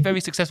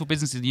very successful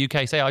businesses in the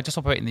UK say, I just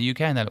operate in the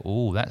UK, and they're like,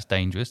 oh, that's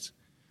dangerous.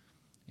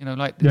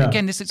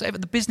 Again, this is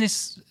the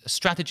business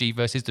strategy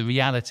versus the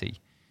reality.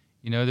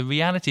 The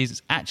reality is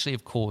it's actually,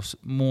 of course,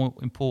 more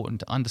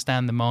important to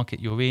understand the market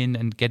you're in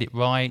and get it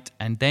right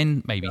and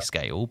then maybe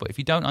scale. But if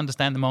you don't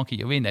understand the market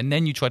you're in and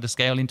then you try to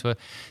scale into a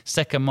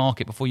second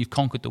market before you've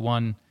conquered the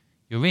one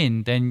you're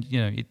in, then,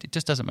 it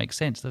just doesn't make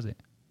sense, does it?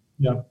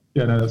 No,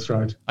 that's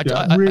right.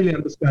 I really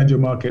understand your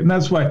market, and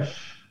that's why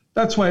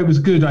it was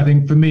good, I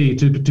think, for me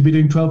to be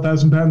doing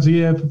 £12,000 a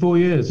year for 4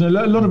 years. And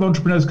a lot of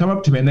entrepreneurs come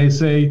up to me and they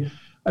say,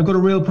 I've got a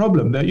real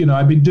problem that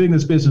I've been doing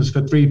this business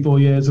for 3-4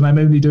 years and I'm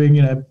only doing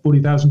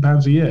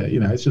 £40,000 a year.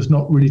 It's just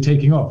not really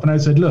taking off. And I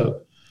said,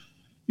 look,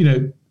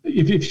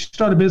 if you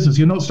start a business,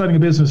 you're not starting a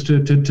business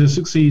to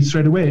succeed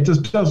straight away. It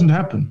just doesn't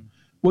happen.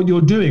 What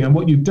you're doing and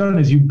what you've done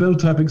is you've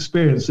built up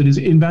experience that is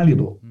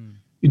invaluable.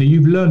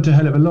 You've learned a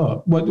hell of a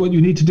lot. What you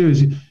need to do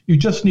is you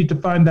just need to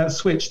find that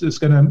switch that's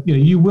going to,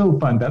 you will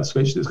find that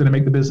switch that's going to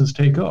make the business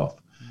take off.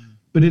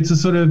 But it's a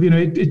sort of,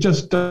 it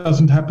just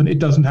doesn't happen. It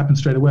doesn't happen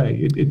straight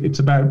away. It's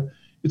about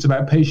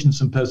patience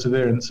and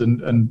perseverance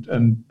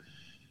and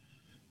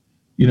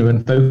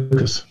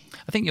focus.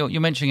 I think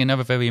you're mentioning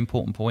another very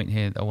important point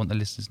here that I want the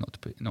listeners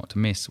not to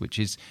miss, which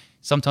is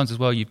sometimes as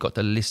well you've got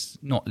to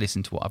not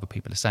listen to what other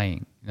people are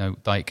saying.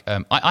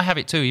 I have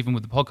it too, even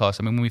with the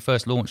podcast. I mean, when we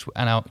first launched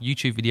and our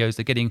YouTube videos,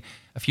 they're getting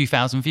a few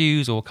thousand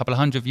views or a couple of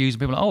hundred views, and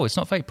people are like, it's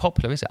not very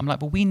popular, is it? I'm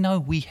like, well, we know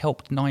we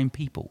helped 9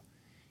 people.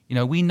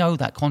 We know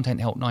that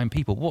content helped 9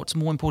 people. What's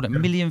more important,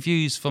 1 million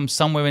views from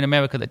somewhere in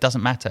America that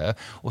doesn't matter,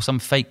 or some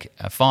fake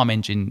farm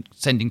engine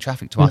sending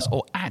traffic to us,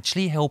 or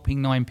actually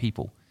helping 9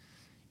 people?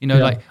 You know,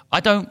 like,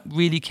 I don't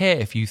really care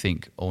if you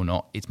think or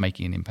not it's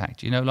making an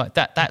impact. You know, like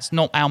that's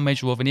not our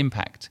measure of an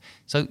impact.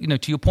 So, you know,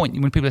 to your point,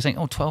 when people are saying,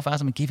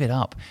 12,000, give it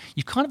up,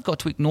 you've kind of got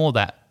to ignore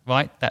that,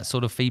 right? That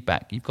sort of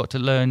feedback. You've got to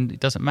learn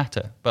it doesn't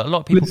matter. But a lot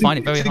of people find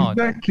it very hard.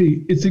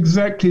 It's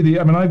exactly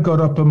I've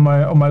got up on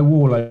my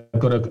wall, I've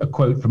got a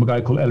quote from a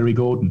guy called Ellery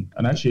Gordon.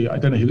 And actually, I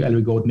don't know who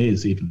Ellery Gordon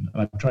is even.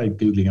 And I've tried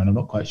Googling and I'm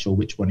not quite sure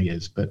which one he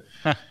is. But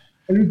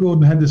Ellery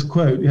Gordon had this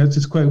quote. He has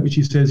this quote which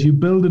he says, "You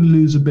build and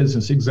lose a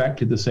business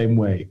exactly the same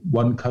way,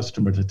 one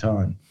customer at a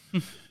time."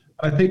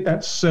 I think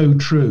that's so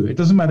true. It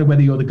doesn't matter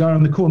whether you're the guy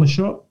on the corner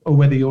shop or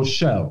whether you're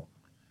Shell.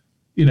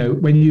 You know,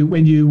 when you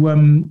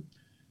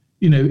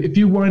if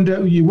you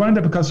wind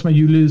up a customer,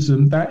 you lose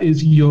them. That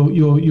is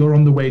you're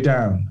on the way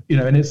down. You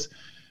know,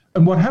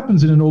 and what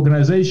happens in an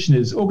organization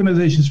is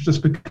organizations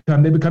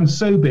become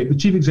so big, the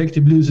chief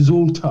executive loses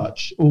all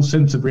touch, all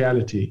sense of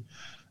reality.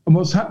 And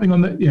what's happening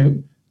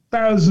on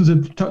thousands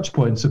of touch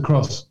points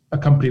across a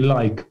company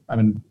like,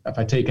 if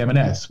I take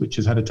M&S, which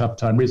has had a tough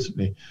time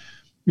recently,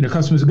 you know,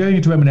 customers are going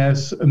into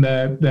M&S and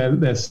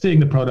they're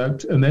seeing the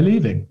product and they're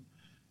leaving.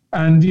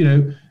 And, you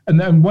know, and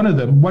then one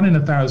in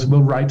 1,000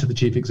 will write to the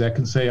chief exec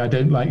and say, "I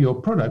don't like your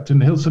product."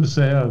 And he'll sort of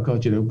say, "Oh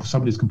God, you know,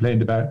 somebody's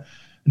complained about,"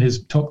 and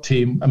his top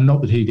team, not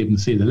that he didn't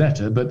see the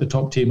letter, but the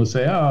top team will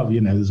say, "Oh, you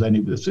know,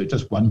 there's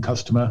just one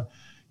customer."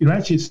 You know,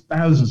 actually it's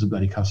thousands of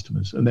bloody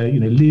customers and they're, you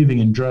know, leaving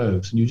in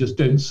droves and you just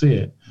don't see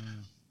it.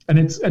 And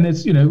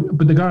it's, you know,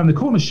 but the guy on the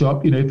corner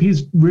shop, you know, if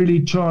he's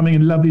really charming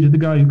and lovely to the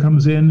guy who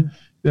comes in,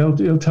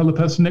 he'll tell the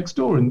person next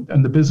door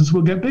and the business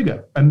will get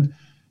bigger. And,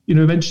 you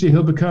know, eventually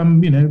he'll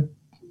become, you know,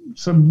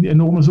 some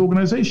enormous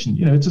organization.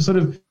 You know,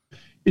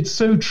 it's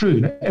so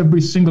true.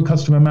 Every single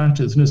customer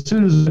matters. And as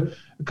soon as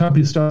a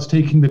company starts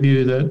taking the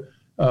view that,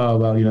 "Oh,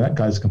 well, you know, that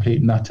guy's a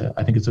complete nutter,"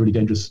 I think it's a really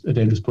dangerous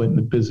point in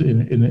the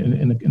business,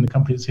 in the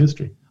company's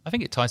history. I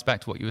think it ties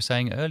back to what you were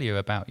saying earlier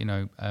about, you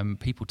know,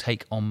 people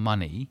take on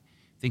money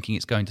thinking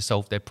it's going to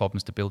solve their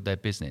problems to build their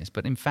business.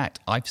 But in fact,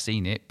 I've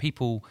seen it.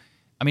 People,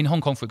 in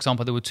Hong Kong, for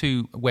example, there were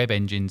 2 web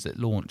engines that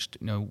launched.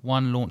 You know,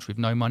 one launched with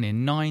no money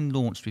and 9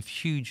 launched with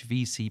huge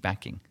VC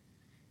backing.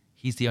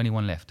 He's the only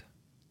one left,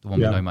 the one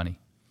with no money.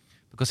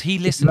 Because he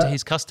listened to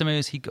his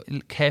customers, he got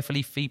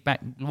carefully feedback,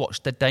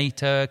 watched the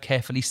data,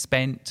 carefully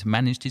spent,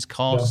 managed his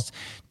costs,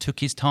 took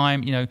his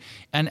time, you know.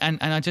 And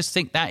I just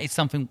think that is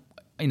something,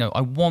 you know,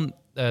 I want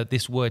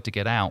this word to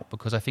get out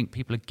because I think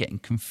people are getting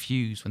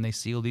confused when they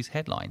see all these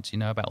headlines, you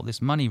know, about all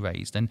this money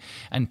raised and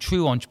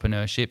true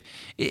entrepreneurship.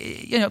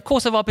 You know, of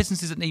course, there are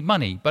businesses that need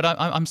money, but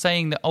I'm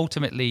saying that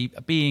ultimately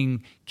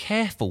being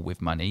careful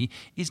with money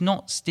is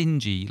not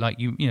stingy. Like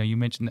you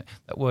mentioned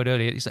that word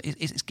earlier.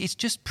 It's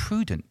just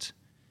prudent.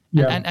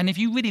 Yeah. And if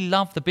you really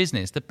love the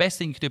business, the best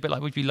thing you can do, a bit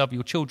like if you love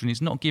your children,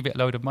 is not give it a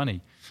load of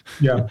money.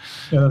 Yeah,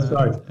 that's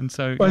right. And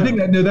so, I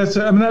think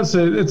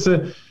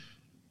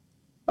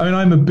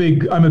I'm a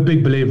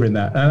big believer in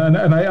that,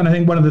 and I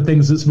think one of the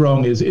things that's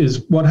wrong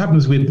is what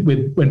happens with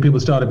when people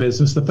start a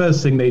business. The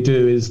first thing they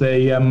do is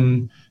they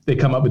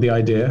come up with the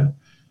idea.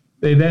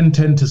 They then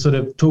tend to sort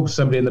of talk to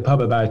somebody in the pub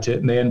about it,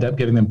 and they end up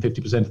giving them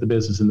 50% of the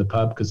business in the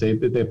pub because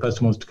their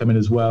person wants to come in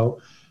as well.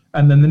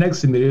 And then the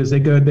next thing they do is they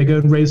go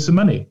and raise some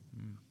money.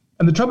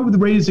 And the trouble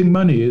with raising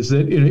money is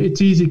that, you know,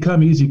 it's easy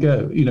come, easy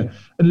go, you know,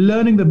 and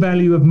learning the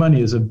value of money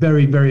is a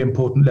very, very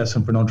important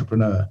lesson for an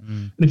entrepreneur.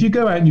 And if you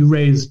go out and you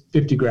raise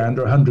 50 grand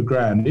or 100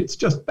 grand, it's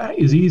just, that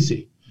is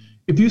easy.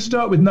 If you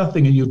start with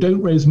nothing and you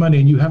don't raise money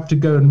and you have to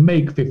go and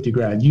make 50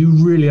 grand, you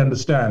really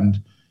understand,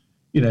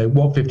 you know,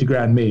 what 50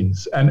 grand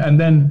means. And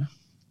then,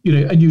 you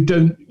know, and you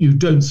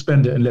don't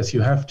spend it unless you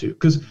have to.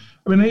 Because,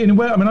 in a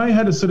way, I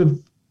had a sort of,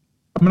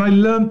 I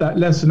learned that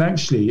lesson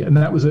actually, and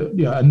that was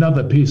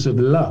another piece of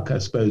luck, I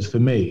suppose, for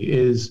me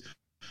is,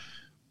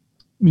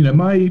 you know,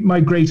 my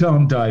great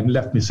aunt died and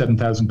left me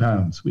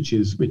 £7,000, which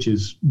is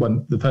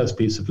the first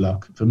piece of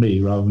luck for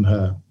me rather than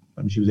her.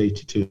 She was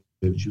 82,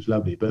 and she was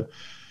lovely, but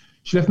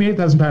she left me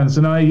 £8,000,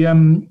 and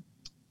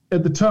I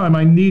at the time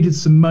I needed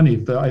some money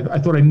I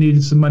thought I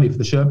needed some money for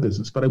the shirt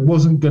business, but I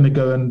wasn't going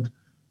to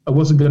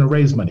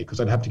raise money because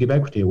I'd have to give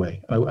equity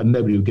away, and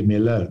nobody would give me a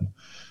loan.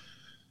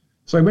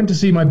 So I went to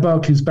see my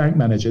Barclays bank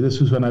manager.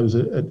 This was when I was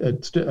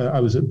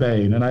at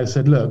Bain, and I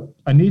said, "Look,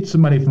 I need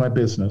some money for my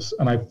business,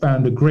 and I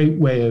found a great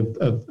way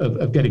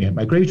of getting it.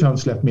 My great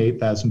aunt's left me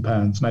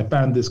 £8,000, and I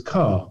found this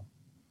car,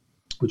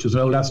 which was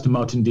an old Aston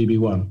Martin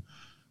DB1,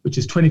 which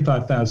is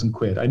 25,000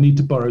 quid. I need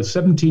to borrow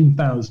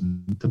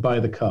 17,000 to buy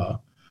the car,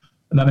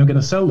 and then I'm going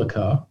to sell the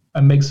car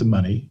and make some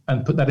money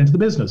and put that into the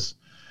business."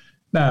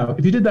 Now,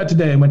 if you did that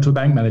today and went to a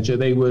bank manager,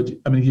 they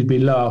would, you'd be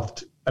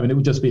laughed. It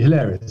would just be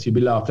hilarious. You'd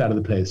be laughed out of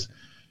the place.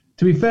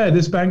 To be fair,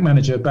 this bank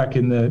manager back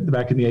in the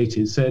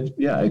 80s said,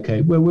 "Yeah,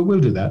 okay, well, we'll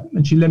do that."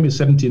 And she lent me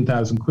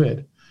 17,000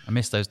 quid. I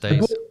miss those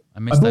days. I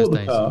bought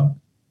the car,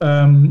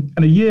 and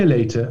a year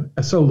later,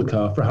 I sold the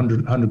car for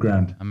 100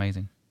 grand.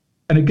 Amazing.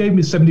 And it gave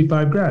me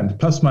 75 grand,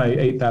 plus my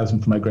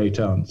 8,000 for my great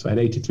aunt. So I had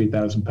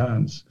 83,000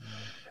 pounds.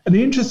 And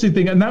the interesting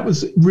thing, and that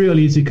was real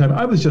easy coming,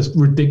 I was just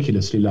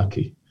ridiculously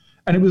lucky.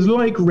 And it was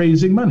like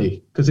raising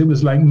money, because it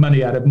was like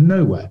money out of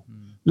nowhere.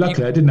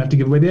 Luckily, I didn't have to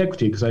give away the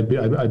equity because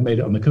I'd made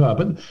it on the car.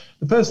 But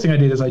the first thing I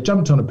did is I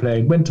jumped on a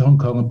plane, went to Hong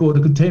Kong and bought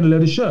a container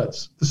load of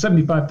shirts for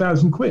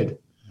 75,000 quid.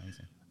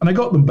 Amazing. And I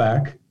got them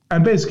back.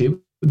 And basically,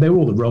 they were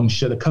all the wrong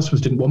shirt. The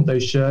customers didn't want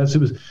those shirts.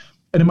 And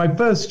in my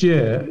first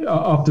year,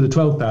 after the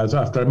 12,000,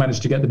 after I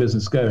managed to get the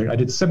business going, I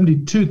did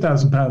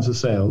 £72,000 of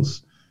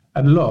sales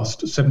and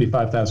lost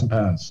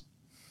 £75,000.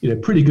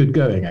 Pretty good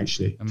going,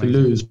 actually. Amazing. To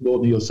lose more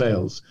than your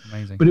sales.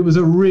 Amazing. But it was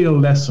a real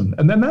lesson.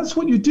 And then that's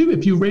what you do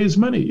if you raise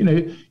money.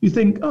 You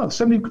think,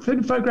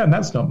 75 grand,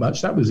 that's not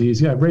much. That was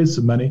easy. I've raised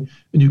some money.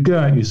 And you go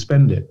out and you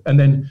spend it. And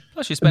then...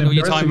 Plus you spend all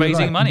your time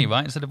raising money,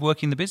 right? Instead of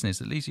working the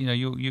business. At least,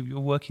 you're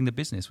working the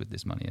business with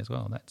this money as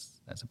well.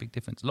 That's a big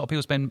difference. A lot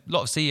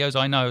of CEOs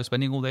I know are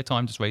spending all their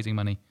time just raising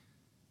money.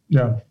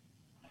 Yeah.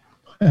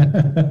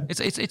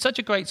 It's such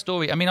a great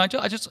story. I mean, I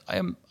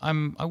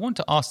want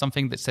to ask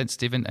something that's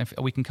sensitive, and if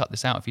we can cut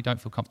this out if you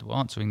don't feel comfortable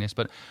answering this.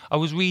 But I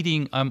was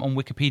reading on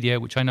Wikipedia,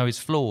 which I know is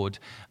flawed,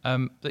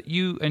 that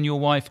you and your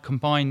wife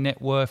combined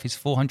net worth is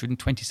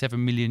 $427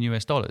 million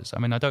US. I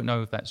mean, I don't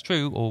know if that's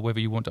true or whether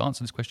you want to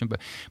answer this question, but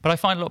I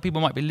find a lot of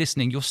people might be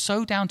listening. You're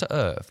so down to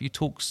earth. You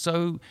talk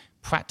so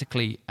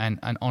practically and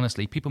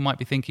honestly. People might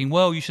be thinking,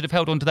 well, you should have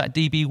held on to that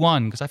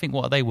DB1, because I think,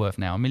 what are they worth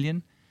now? $1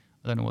 million?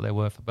 I don't know what they're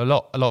worth, but a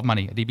lot of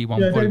money. A DB1.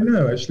 Yeah, I don't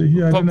know, actually.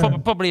 Yeah, I don't know.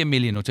 Probably $1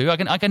 million or $2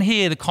 million. I can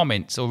hear the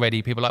comments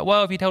already. People are like,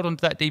 well, if you'd held on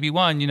to that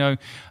DB1,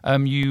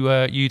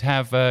 you'd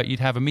have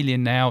 $1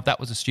 million now. That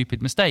was a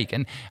stupid mistake,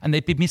 and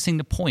they'd be missing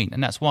the point.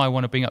 And that's why I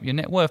want to bring up your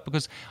net worth,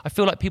 because I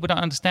feel like people don't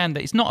understand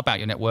that it's not about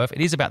your net worth.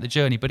 It is about the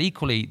journey, but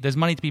equally, there's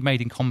money to be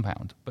made in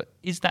compound. But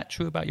is that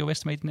true about your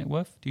estimated net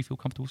worth? Do you feel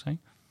comfortable saying?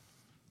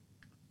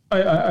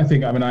 I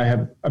think. I mean,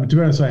 to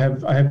be honest,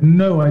 I have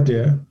no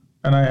idea.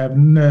 And I have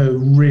no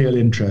real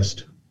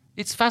interest.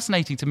 It's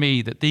fascinating to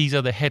me that these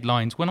are the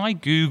headlines. When I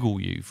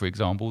Google you, for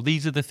example,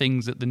 these are the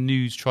things that the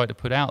news try to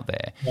put out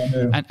there.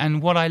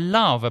 And what I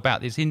love about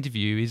this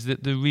interview is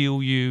that the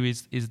real you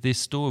is this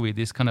story,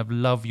 this kind of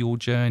love your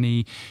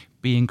journey,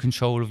 be in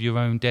control of your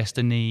own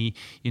destiny,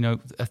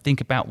 think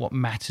about what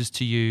matters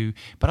to you.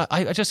 But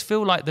I just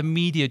feel like the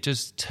media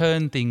just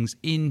turn things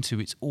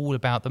into it's all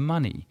about the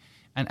money.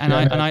 And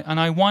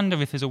I wonder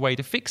if there's a way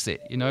to fix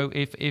it.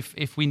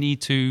 If we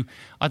need to,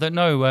 I don't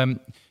know,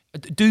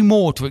 do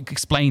more to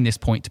explain this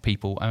point to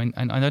people. I mean,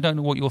 and I don't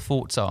know what your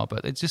thoughts are,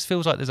 but it just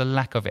feels like there's a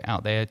lack of it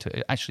out there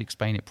to actually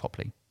explain it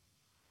properly.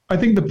 I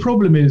think the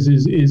problem is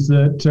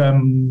that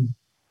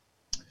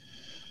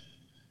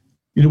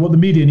what the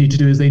media need to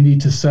do is they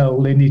need to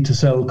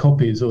sell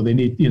copies, or they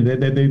need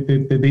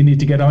they need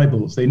to get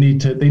eyeballs. They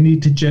need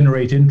to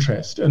generate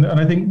interest. And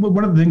I think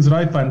one of the things that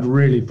I find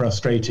really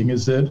frustrating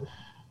is that.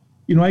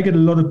 I get a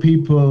lot of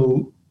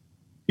people,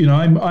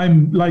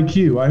 I'm like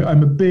you,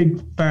 I'm a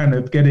big fan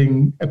of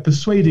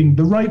persuading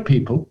the right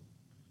people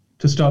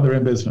to start their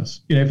own business.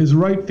 If it's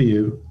right for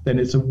you, then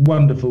it's a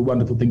wonderful,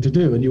 wonderful thing to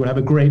do, and you will have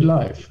a great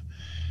life.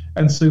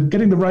 And so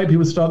getting the right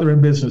people to start their own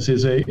business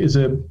is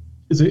a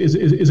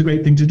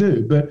great thing to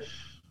do. But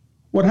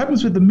what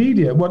happens with the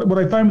media, what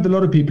I find with a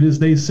lot of people is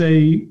they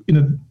say,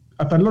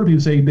 I find a lot of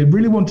people say they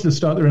really wanted to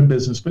start their own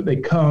business, but they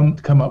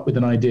can't come up with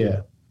an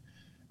idea.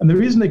 And the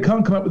reason they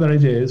can't come up with that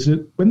idea is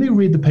that when they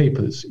read the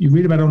papers, you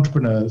read about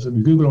entrepreneurs, and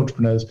you Google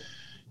entrepreneurs,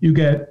 you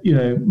get,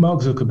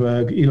 Mark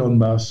Zuckerberg, Elon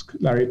Musk,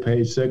 Larry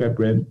Page, Sergey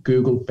Brin,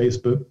 Google,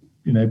 Facebook,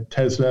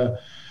 Tesla,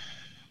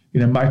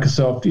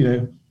 Microsoft,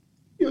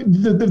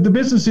 the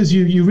businesses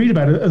you read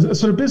about are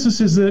sort of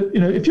businesses that,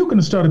 if you're going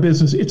to start a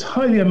business, it's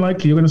highly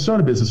unlikely you're going to start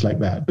a business like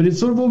that. But it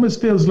sort of almost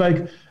feels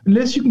like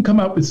unless you can come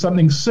up with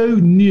something so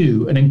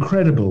new and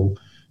incredible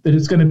that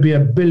it's going to be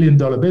 $1 billion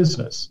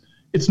business,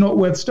 it's not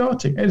worth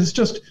starting. And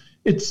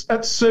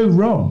that's so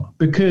wrong,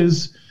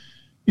 because,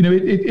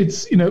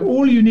 it's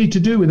all you need to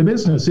do with a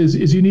business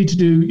is you need to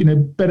do,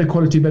 better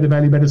quality, better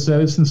value, better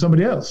service than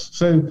somebody else.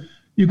 So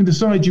you can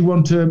decide if you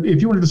want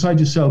to decide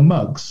you sell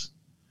mugs,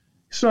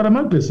 start a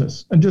mug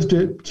business and just do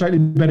it slightly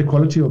better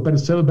quality or better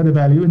service, better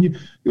value. And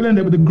you'll end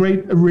up with a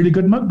really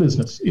good mug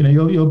business.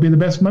 You'll be the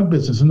best mug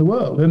business in the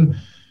world. And,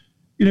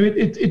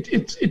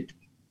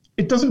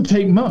 it doesn't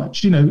take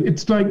much,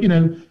 it's like,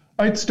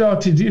 I'd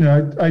started,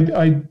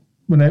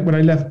 when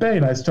I left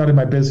Bain, I started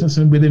my business,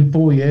 and within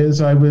 4 years,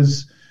 I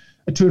was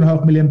a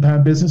 £2.5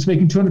 million business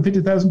making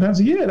 £250,000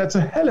 a year. That's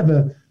a hell of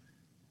a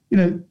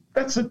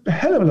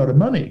lot of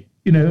money,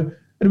 And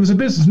it was a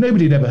business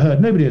nobody had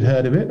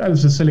heard of it. I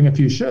was just selling a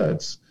few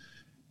shirts,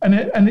 and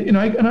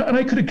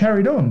I could have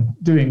carried on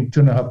doing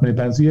 £2.5 million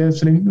a year,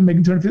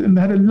 making 250, and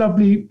had a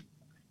lovely,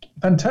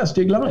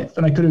 fantastic life.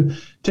 And I could have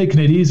taken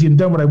it easy and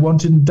done what I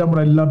wanted and done what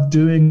I loved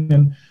doing,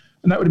 and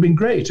that would have been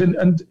great.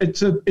 And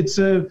it's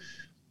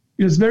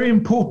very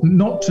important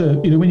not to,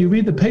 when you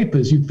read the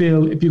papers, you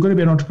feel if you're going to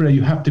be an entrepreneur,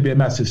 you have to be a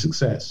massive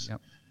success.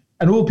 Yep.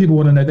 And all people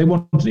want to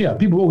know,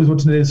 people always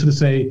want to know, sort of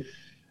say,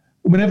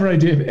 whenever I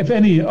do, if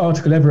any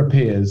article ever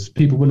appears,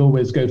 people will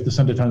always go to the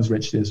Sunday Times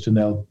Rich List and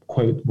they'll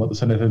quote what the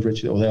Sunday Times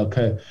Rich List, or they'll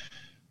and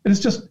it's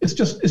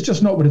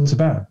just not what it's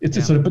about. It's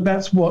just but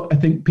that's what I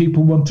think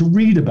people want to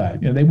read about.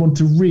 They want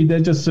to read. They're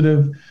just sort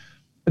of,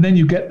 And then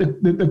you get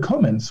the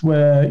comments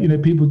where,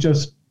 people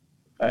just,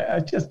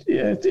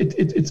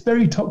 it's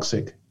very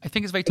toxic. I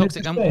think it's very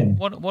toxic. And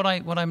what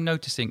I'm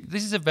noticing,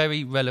 this is a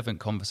very relevant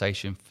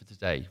conversation for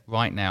today,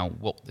 right now,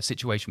 what the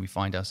situation we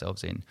find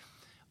ourselves in.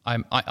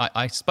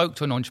 I spoke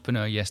to an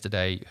entrepreneur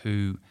yesterday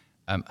who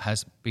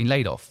has been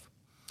laid off,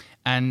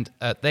 and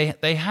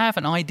they have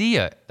an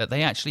idea that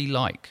they actually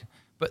like,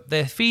 but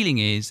their feeling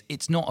is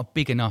it's not a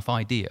big enough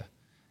idea.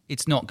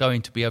 It's not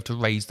going to be able to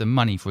raise the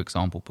money, for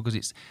example, because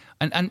it's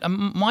and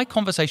my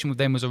conversation with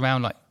them was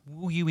around like,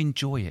 will you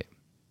enjoy it?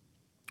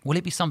 Will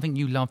it be something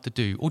you love to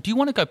do? Or do you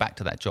want to go back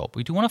to that job?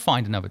 Or do you want to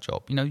find another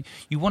job?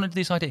 You wanted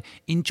this idea,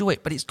 enjoy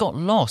it, but it's got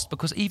lost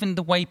because even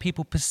the way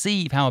people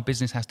perceive how a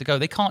business has to go,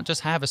 they can't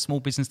just have a small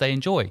business they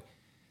enjoy.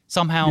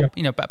 Somehow,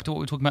 back to what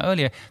we were talking about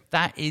earlier,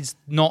 that is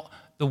not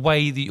the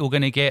way that you're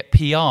going to get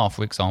PR,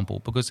 for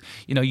example, because,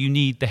 you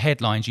need the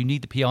headlines, you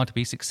need the PR to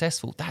be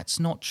successful. That's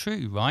not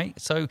true, right?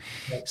 So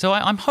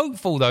I'm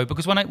hopeful, though,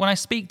 because when I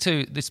speak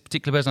to this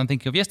particular person I'm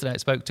thinking of yesterday, I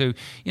spoke to,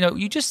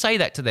 you just say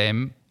that to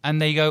them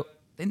and they go,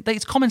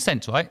 it's common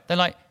sense, right? They're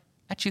like,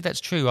 actually, that's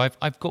true.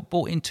 I've got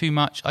bought in too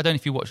much. I don't know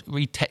if you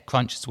read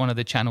TechCrunch. It's one of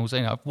the channels.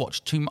 I've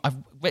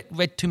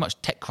read too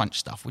much TechCrunch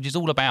stuff, which is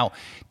all about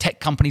tech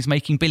companies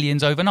making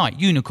billions overnight,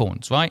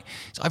 unicorns, right?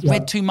 So I've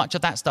read too much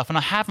of that stuff, and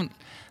I haven't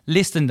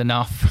listened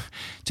enough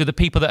to the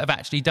people that have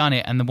actually done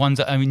it and the ones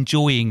that are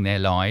enjoying their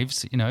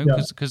lives.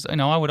 Because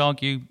I would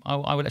argue,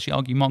 I would actually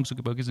argue Mark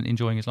Zuckerberg isn't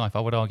enjoying his life.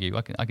 I would argue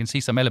I can see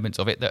some elements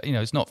of it that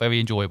it's not very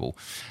enjoyable,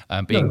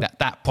 being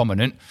that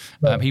prominent.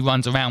 He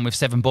runs around with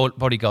 7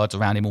 bodyguards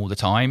around him all the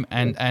time,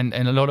 and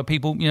a lot of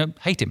people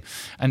hate him.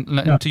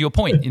 And to your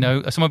point,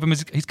 some of them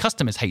his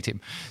customers hate him.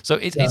 So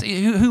it's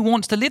who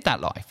wants to live that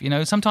life?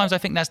 Sometimes I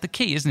think that's the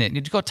key, isn't it?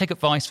 You've got to take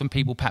advice from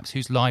people perhaps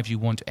whose lives you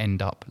want to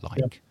end up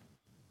like.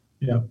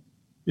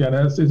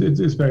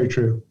 It's very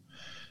true.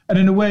 And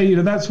in a way,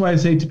 that's why I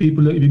say to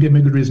people, look, if you give me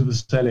a good reason for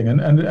selling,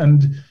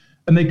 and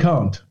they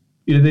can't.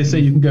 They say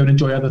you can go and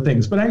enjoy other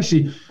things, but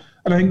actually,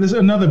 and I think there's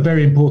another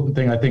very important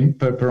thing. I think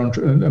for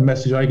a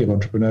message I give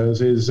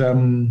entrepreneurs is,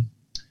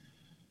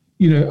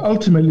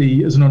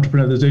 ultimately as an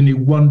entrepreneur, there's only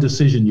one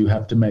decision you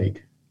have to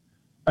make,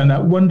 and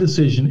that one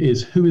decision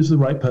is who is the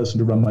right person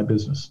to run my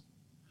business.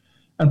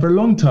 And for a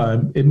long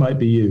time, it might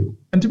be you.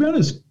 And to be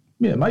honest,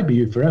 it might be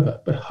you forever,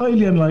 but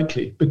highly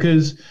unlikely,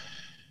 because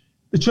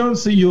the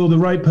chance that you're the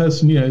right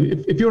person,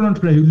 if you're an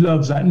entrepreneur who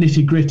loves that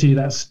nitty gritty,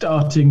 that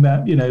starting,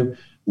 that,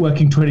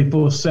 working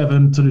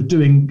 24/7, sort of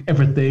doing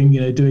everything,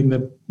 doing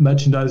the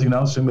merchandising and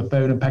answering the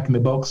phone and packing the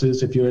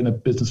boxes, if you're in a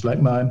business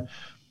like mine,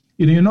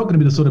 you're not going to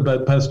be the sort of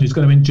person who's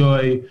going to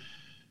enjoy,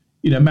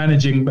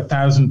 managing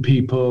 1,000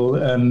 people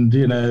and,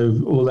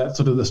 all that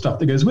sort of the stuff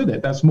that goes with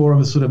it. That's more of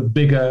a sort of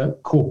bigger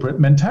corporate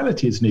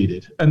mentality is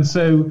needed. And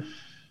so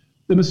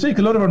the mistake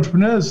a lot of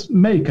entrepreneurs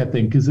make, I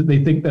think, is that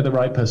they think they're the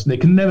right person. They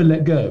can never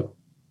let go.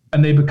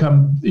 And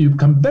you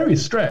become very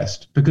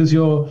stressed because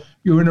you're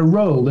in a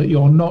role that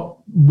you're not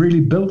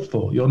really built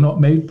for. You're not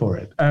made for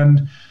it.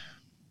 And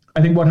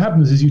I think what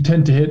happens is you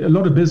tend to hit, a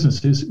lot of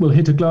businesses will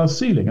hit a glass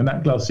ceiling, and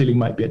that glass ceiling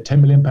might be at £10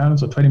 million or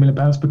 £20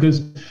 million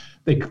because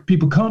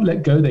people can't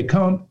let go. They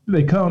can't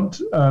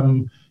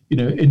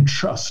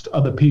entrust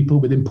other people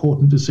with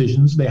important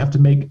decisions. They have to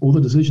make all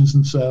the decisions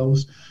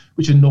themselves,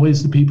 which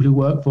annoys the people who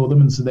work for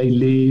them, and so they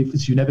leave.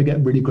 So you never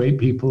get really great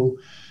people.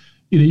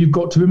 You've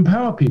got to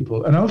empower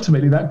people, and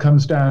ultimately that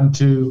comes down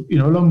to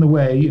along the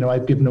way.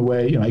 I've given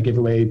away. I give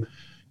away.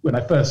 When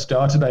I first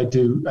started, I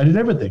did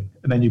everything,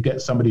 and then you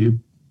get somebody who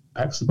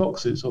packs the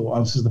boxes or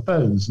answers the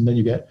phones, and then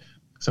you get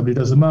somebody who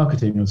does the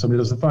marketing, and somebody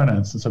does the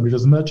finance, and somebody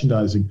does the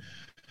merchandising.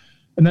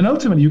 And then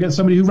ultimately you get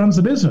somebody who runs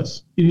the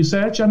business. You say,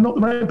 actually, I'm not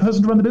the right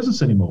person to run the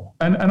business anymore.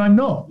 And I'm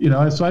not,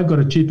 so I've got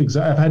a chief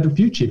exec. I've had a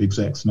few chief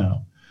execs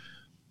now.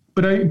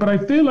 But I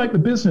feel like the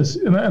business,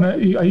 and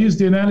I use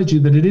the analogy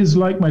that it is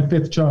like my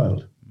 5th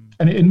child.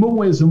 And in more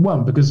ways than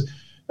one, because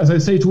as I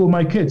say to all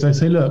my kids, I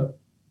say, look,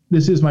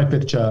 this is my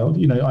 5th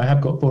child. I have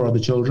got 4 other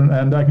children.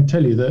 And I can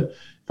tell you that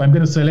if I'm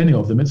going to sell any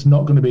of them, it's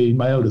not going to be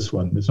my oldest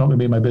one. It's not going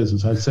to be my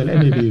business. I'd sell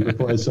any of you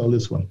before I sell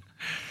this one.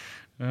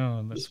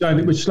 Oh,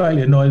 which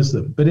slightly annoys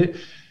them, but it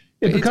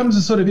becomes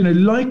a sort of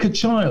like a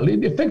child.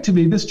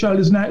 Effectively, this child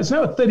is now a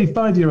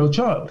 35-year-old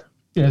child.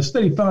 It's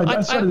 35.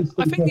 I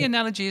think the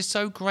analogy is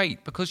so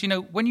great because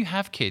when you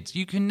have kids,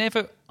 you can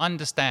never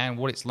understand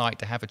what it's like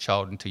to have a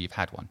child until you've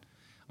had one.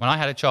 When I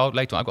had a child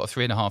later, I've got a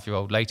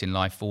 3.5-year-old late in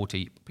life,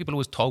 40. People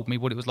always told me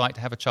what it was like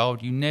to have a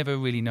child. You never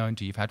really know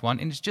until you've had one,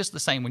 and it's just the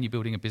same when you're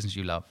building a business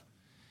you love.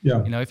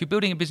 Yeah. If you're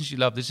building a business you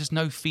love, there's just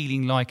no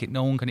feeling like it.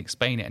 No one can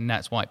explain it, and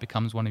that's why it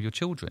becomes one of your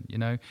children.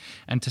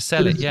 And to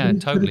sell it,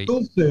 totally.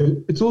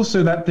 It's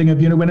also that thing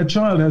of when a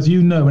child, as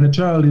when a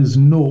child is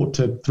 0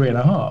 to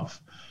 3.5,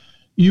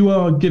 you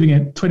are giving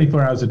it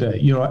 24 hours a day.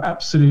 You are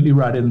absolutely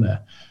right in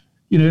there.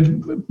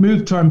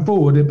 Move time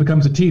forward, it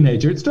becomes a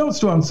teenager. It starts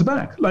to answer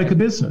back like a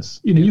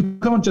business. You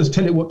can't just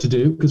tell it what to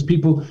do because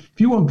if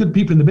you want good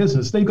people in the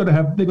business, they've got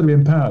to be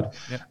empowered.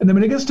 Yeah. And then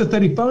when it gets to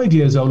 35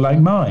 years old, like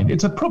mine,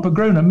 it's a proper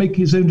grown-up making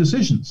his own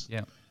decisions.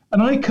 Yeah.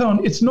 And I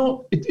can't, it's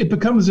not, it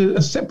becomes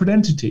a separate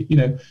entity. You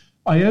know,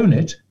 I own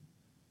it,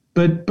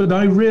 but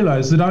I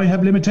realize that I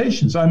have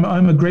limitations.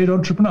 I'm a great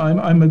entrepreneur.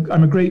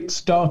 I'm a great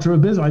starter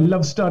of business. I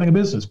love starting a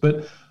business,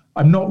 but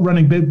I'm not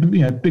running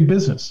big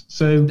business.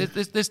 So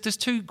there's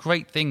two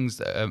great things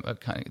that are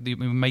kind of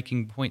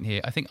making point here.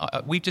 I think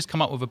we've just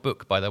come up with a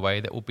book, by the way,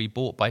 that will be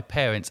bought by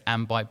parents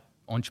and by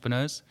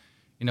entrepreneurs.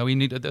 You know, we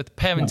need a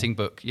parenting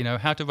book. You know,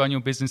 how to run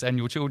your business and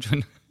your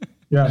children.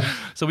 Yeah.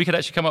 So we could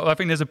actually come up. I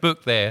think there's a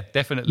book there.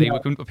 Definitely, we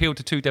can appeal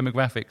to two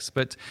demographics.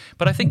 But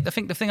I think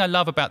the thing I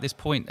love about this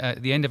point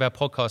at the end of our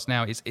podcast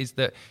now is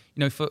that, you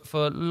know,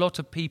 for a lot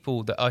of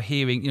people that are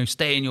hearing, you know,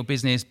 stay in your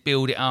business,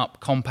 build it up,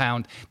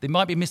 compound, they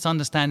might be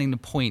misunderstanding the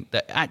point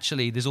that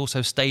actually there's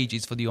also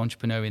stages for the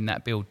entrepreneur in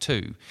that build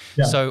too.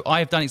 Yeah. So I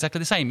have done exactly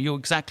the same. You're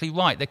exactly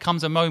right. There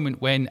comes a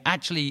moment when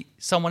actually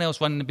someone else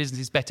running the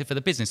business is better for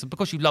the business, and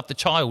because you love the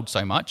child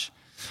so much,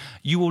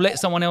 you will let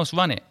someone else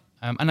run it.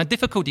 And the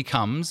difficulty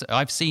comes,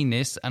 I've seen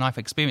this and I've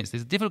experienced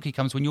this, the difficulty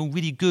comes when you're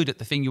really good at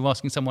the thing you're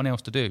asking someone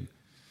else to do.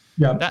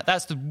 Yeah.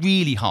 That's the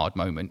really hard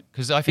moment,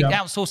 because I think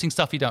outsourcing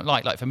stuff you don't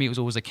like for me, it was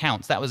always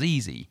accounts. That was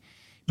easy.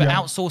 But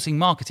outsourcing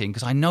marketing,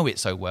 because I know it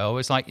so well,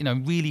 it's like, you know,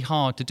 really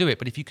hard to do it.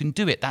 But if you can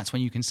do it, that's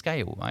when you can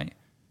scale, right?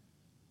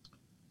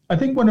 I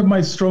think one of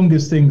my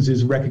strongest things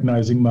is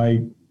recognizing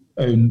my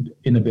own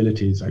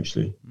inabilities,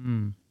 actually.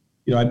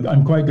 You know,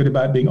 I'm quite good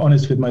about being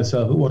honest with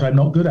myself at what I'm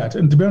not good at.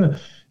 And to be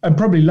honest, I'm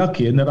probably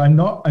lucky in that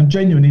I'm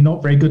genuinely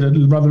not very good at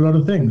rather a lot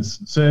of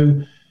things.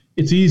 So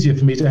it's easier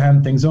for me to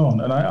hand things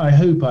on. And I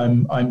hope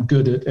I'm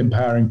good at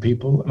empowering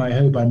people, and I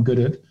hope I'm good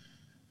at,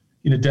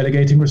 you know,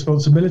 delegating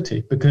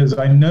responsibility, because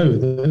I know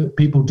that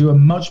people do a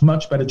much,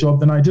 much better job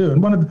than I do.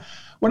 And one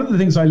of the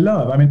things I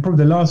love, I mean,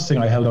 probably the last thing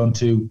I held on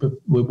to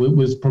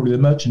was probably the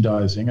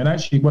merchandising. And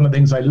actually one of the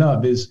things I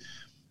love is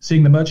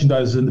seeing the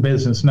merchandisers in the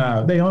business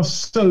now. They are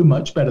so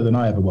much better than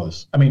I ever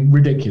was. I mean,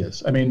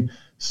 ridiculous. I mean,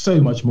 so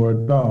much more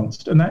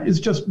advanced, and that is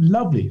just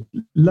lovely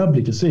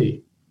to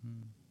see.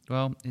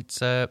 Well,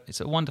 it's a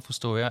wonderful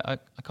story. I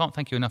can't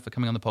thank you enough for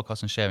coming on the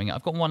podcast and sharing it.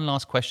 I've got one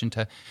last question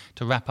to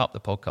wrap up the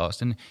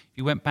podcast. And if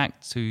you went back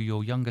to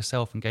your younger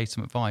self and gave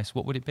some advice,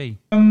 what would it be?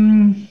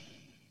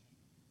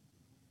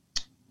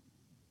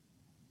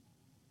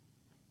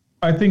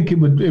 I think it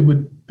would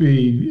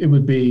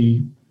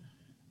be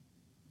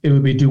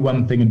do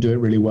one thing and do it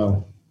really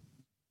well.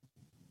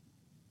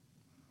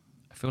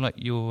 I feel like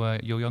your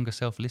younger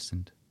self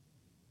listened.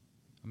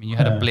 I mean, you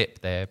had a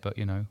blip there, but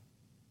you know.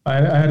 I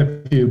had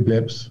a few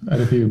blips.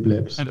 A few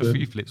blips.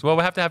 Well,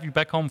 we'll have to have you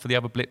back on for the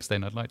other blips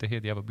then. I'd like to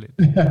hear the other blips.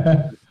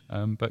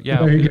 But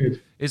yeah,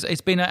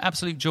 it's been an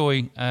absolute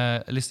joy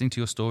listening to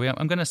your story.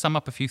 I'm going to sum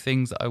up a few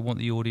things that I want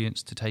the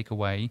audience to take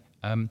away.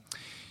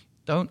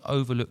 Don't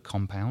overlook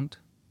compound.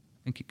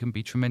 I think it can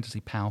be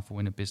tremendously powerful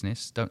in a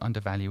business. Don't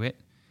undervalue it.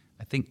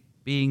 I think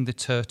being the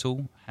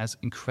turtle has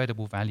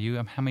incredible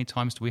value. How many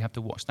times do we have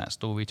to watch that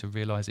story to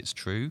realize it's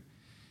true?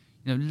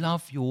 You know,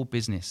 love your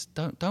business.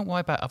 Don't worry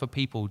about other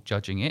people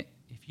judging it.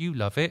 If you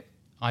love it,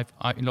 a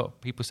lot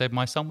of people said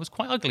my son was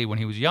quite ugly when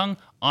he was young.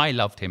 I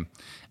loved him,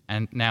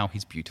 and now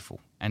he's beautiful.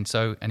 And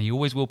he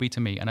always will be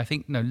to me. And I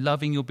think, you know,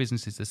 loving your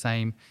business is the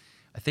same.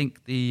 I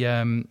think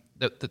the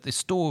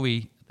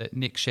story that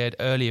Nick shared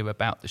earlier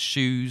about the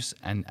shoes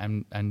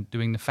and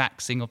doing the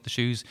faxing of the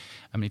shoes.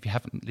 I mean, if you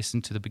haven't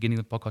listened to the beginning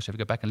of the podcast, you have to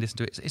go back and listen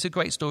to it. It's a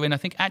great story. And I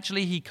think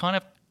actually he kind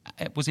of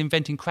was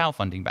inventing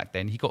crowdfunding back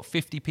then. He got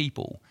 50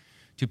 people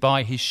to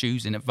buy his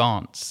shoes in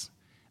advance.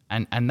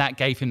 And that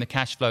gave him the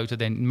cash flow to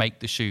then make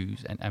the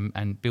shoes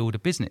and build a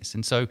business.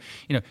 And so,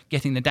 you know,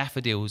 getting the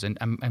daffodils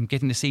and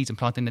getting the seeds and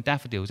planting the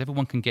daffodils.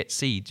 Everyone can get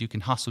seeds. You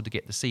can hustle to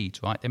get the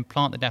seeds, right? Then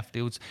plant the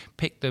daffodils,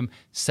 pick them,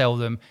 sell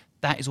them.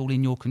 That is all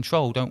in your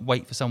control. Don't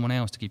wait for someone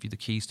else to give you the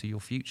keys to your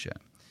future.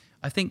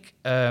 I think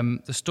the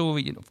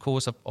story, of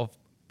course, of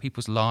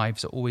people's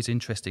lives are always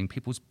interesting,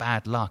 people's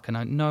bad luck. And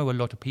I know a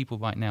lot of people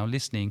right now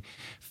listening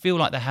feel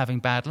like they're having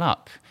bad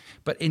luck.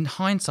 But in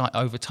hindsight,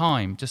 over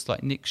time, just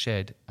like Nick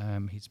shared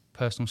his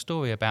personal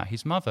story about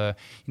his mother,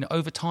 you know,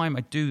 over time,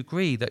 I do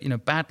agree that, you know,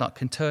 bad luck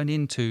can turn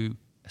into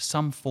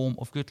some form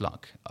of good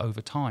luck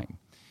over time.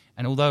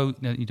 And although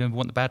you don't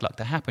want the bad luck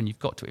to happen, you've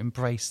got to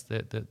embrace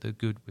the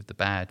good with the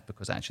bad,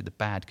 because actually the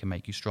bad can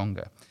make you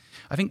stronger.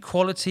 I think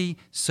quality,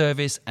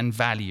 service, and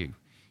value.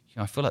 You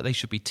know, I feel like they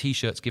should be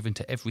T-shirts given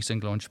to every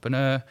single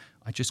entrepreneur.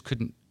 I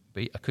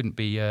couldn't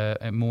be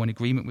more in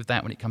agreement with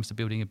that when it comes to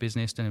building a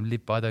business and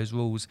live by those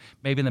rules.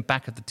 Maybe in the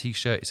back of the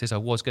T-shirt it says I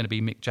was going to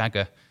be Mick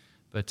Jagger,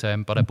 but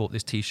I bought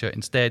this T-shirt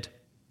instead.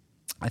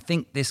 I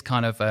think this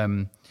kind of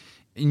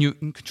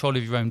in control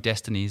of your own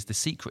destiny is the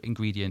secret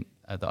ingredient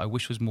that I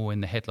wish was more in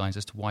the headlines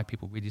as to why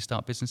people really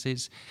start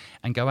businesses,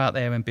 and go out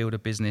there and build a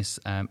business.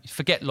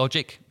 Forget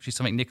logic, which is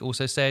something Nick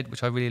also said,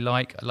 which I really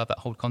like. I love that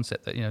whole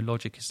concept that, you know,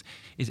 logic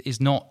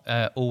is not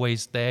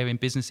always there in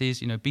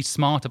businesses. You know, be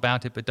smart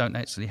about it, but don't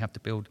actually have to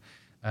build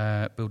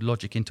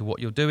logic into what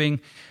you're doing.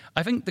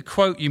 I think the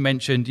quote you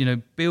mentioned, you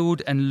know,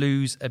 build and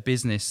lose a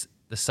business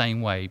the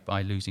same way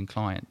by losing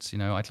clients. You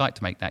know, I'd like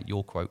to make that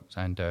your quote,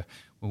 and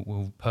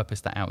we'll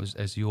purpose that out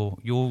as your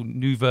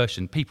new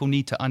version. People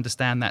need to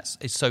understand that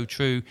it's so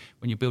true.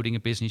 When you're building a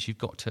business, you've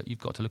got to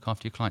look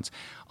after your clients.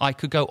 I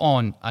could go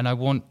on, and I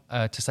want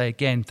to say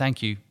again,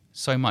 thank you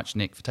so much,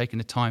 Nick, for taking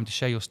the time to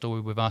share your story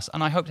with us.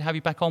 And I hope to have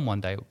you back on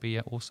one day. It would be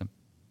awesome.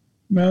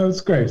 No,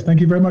 that's great. Thank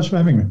you very much for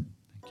having me.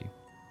 Thank you.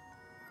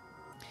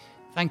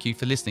 Thank you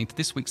for listening to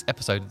this week's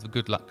episode of the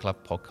Good Luck Club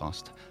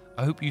podcast.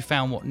 I hope you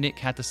found what Nick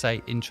had to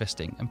say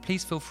interesting, and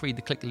please feel free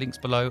to click the links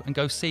below and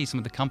go see some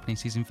of the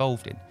companies he's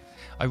involved in.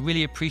 I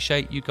really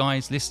appreciate you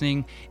guys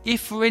listening.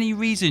 If for any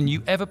reason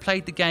you ever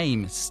played the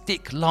game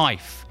Stick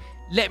Life,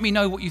 let me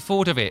know what you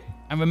thought of it.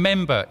 And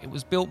remember, it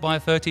was built by a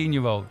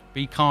 13-year-old.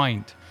 Be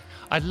kind.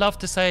 I'd love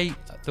to say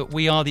that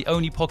we are the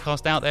only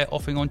podcast out there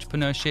offering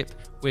entrepreneurship.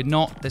 We're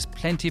not. There's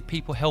plenty of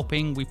people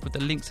helping. We put the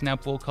links in our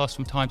broadcast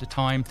from time to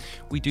time.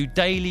 We do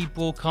daily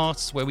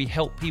broadcasts where we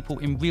help people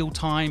in real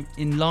time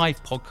in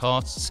live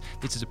podcasts.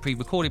 This is a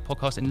pre-recorded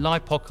podcast, in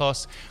live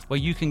podcasts where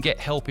you can get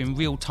help in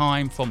real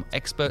time from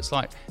experts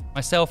like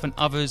myself and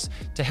others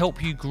to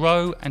help you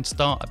grow and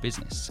start a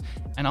business.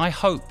 And I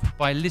hope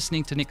by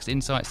listening to Nick's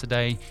insights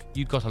today,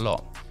 you got a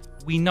lot.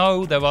 We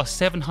know there are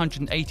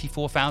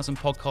 784,000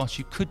 podcasts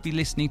you could be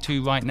listening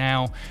to right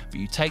now, but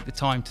you take the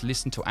time to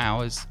listen to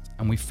ours,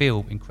 and we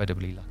feel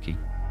incredibly lucky.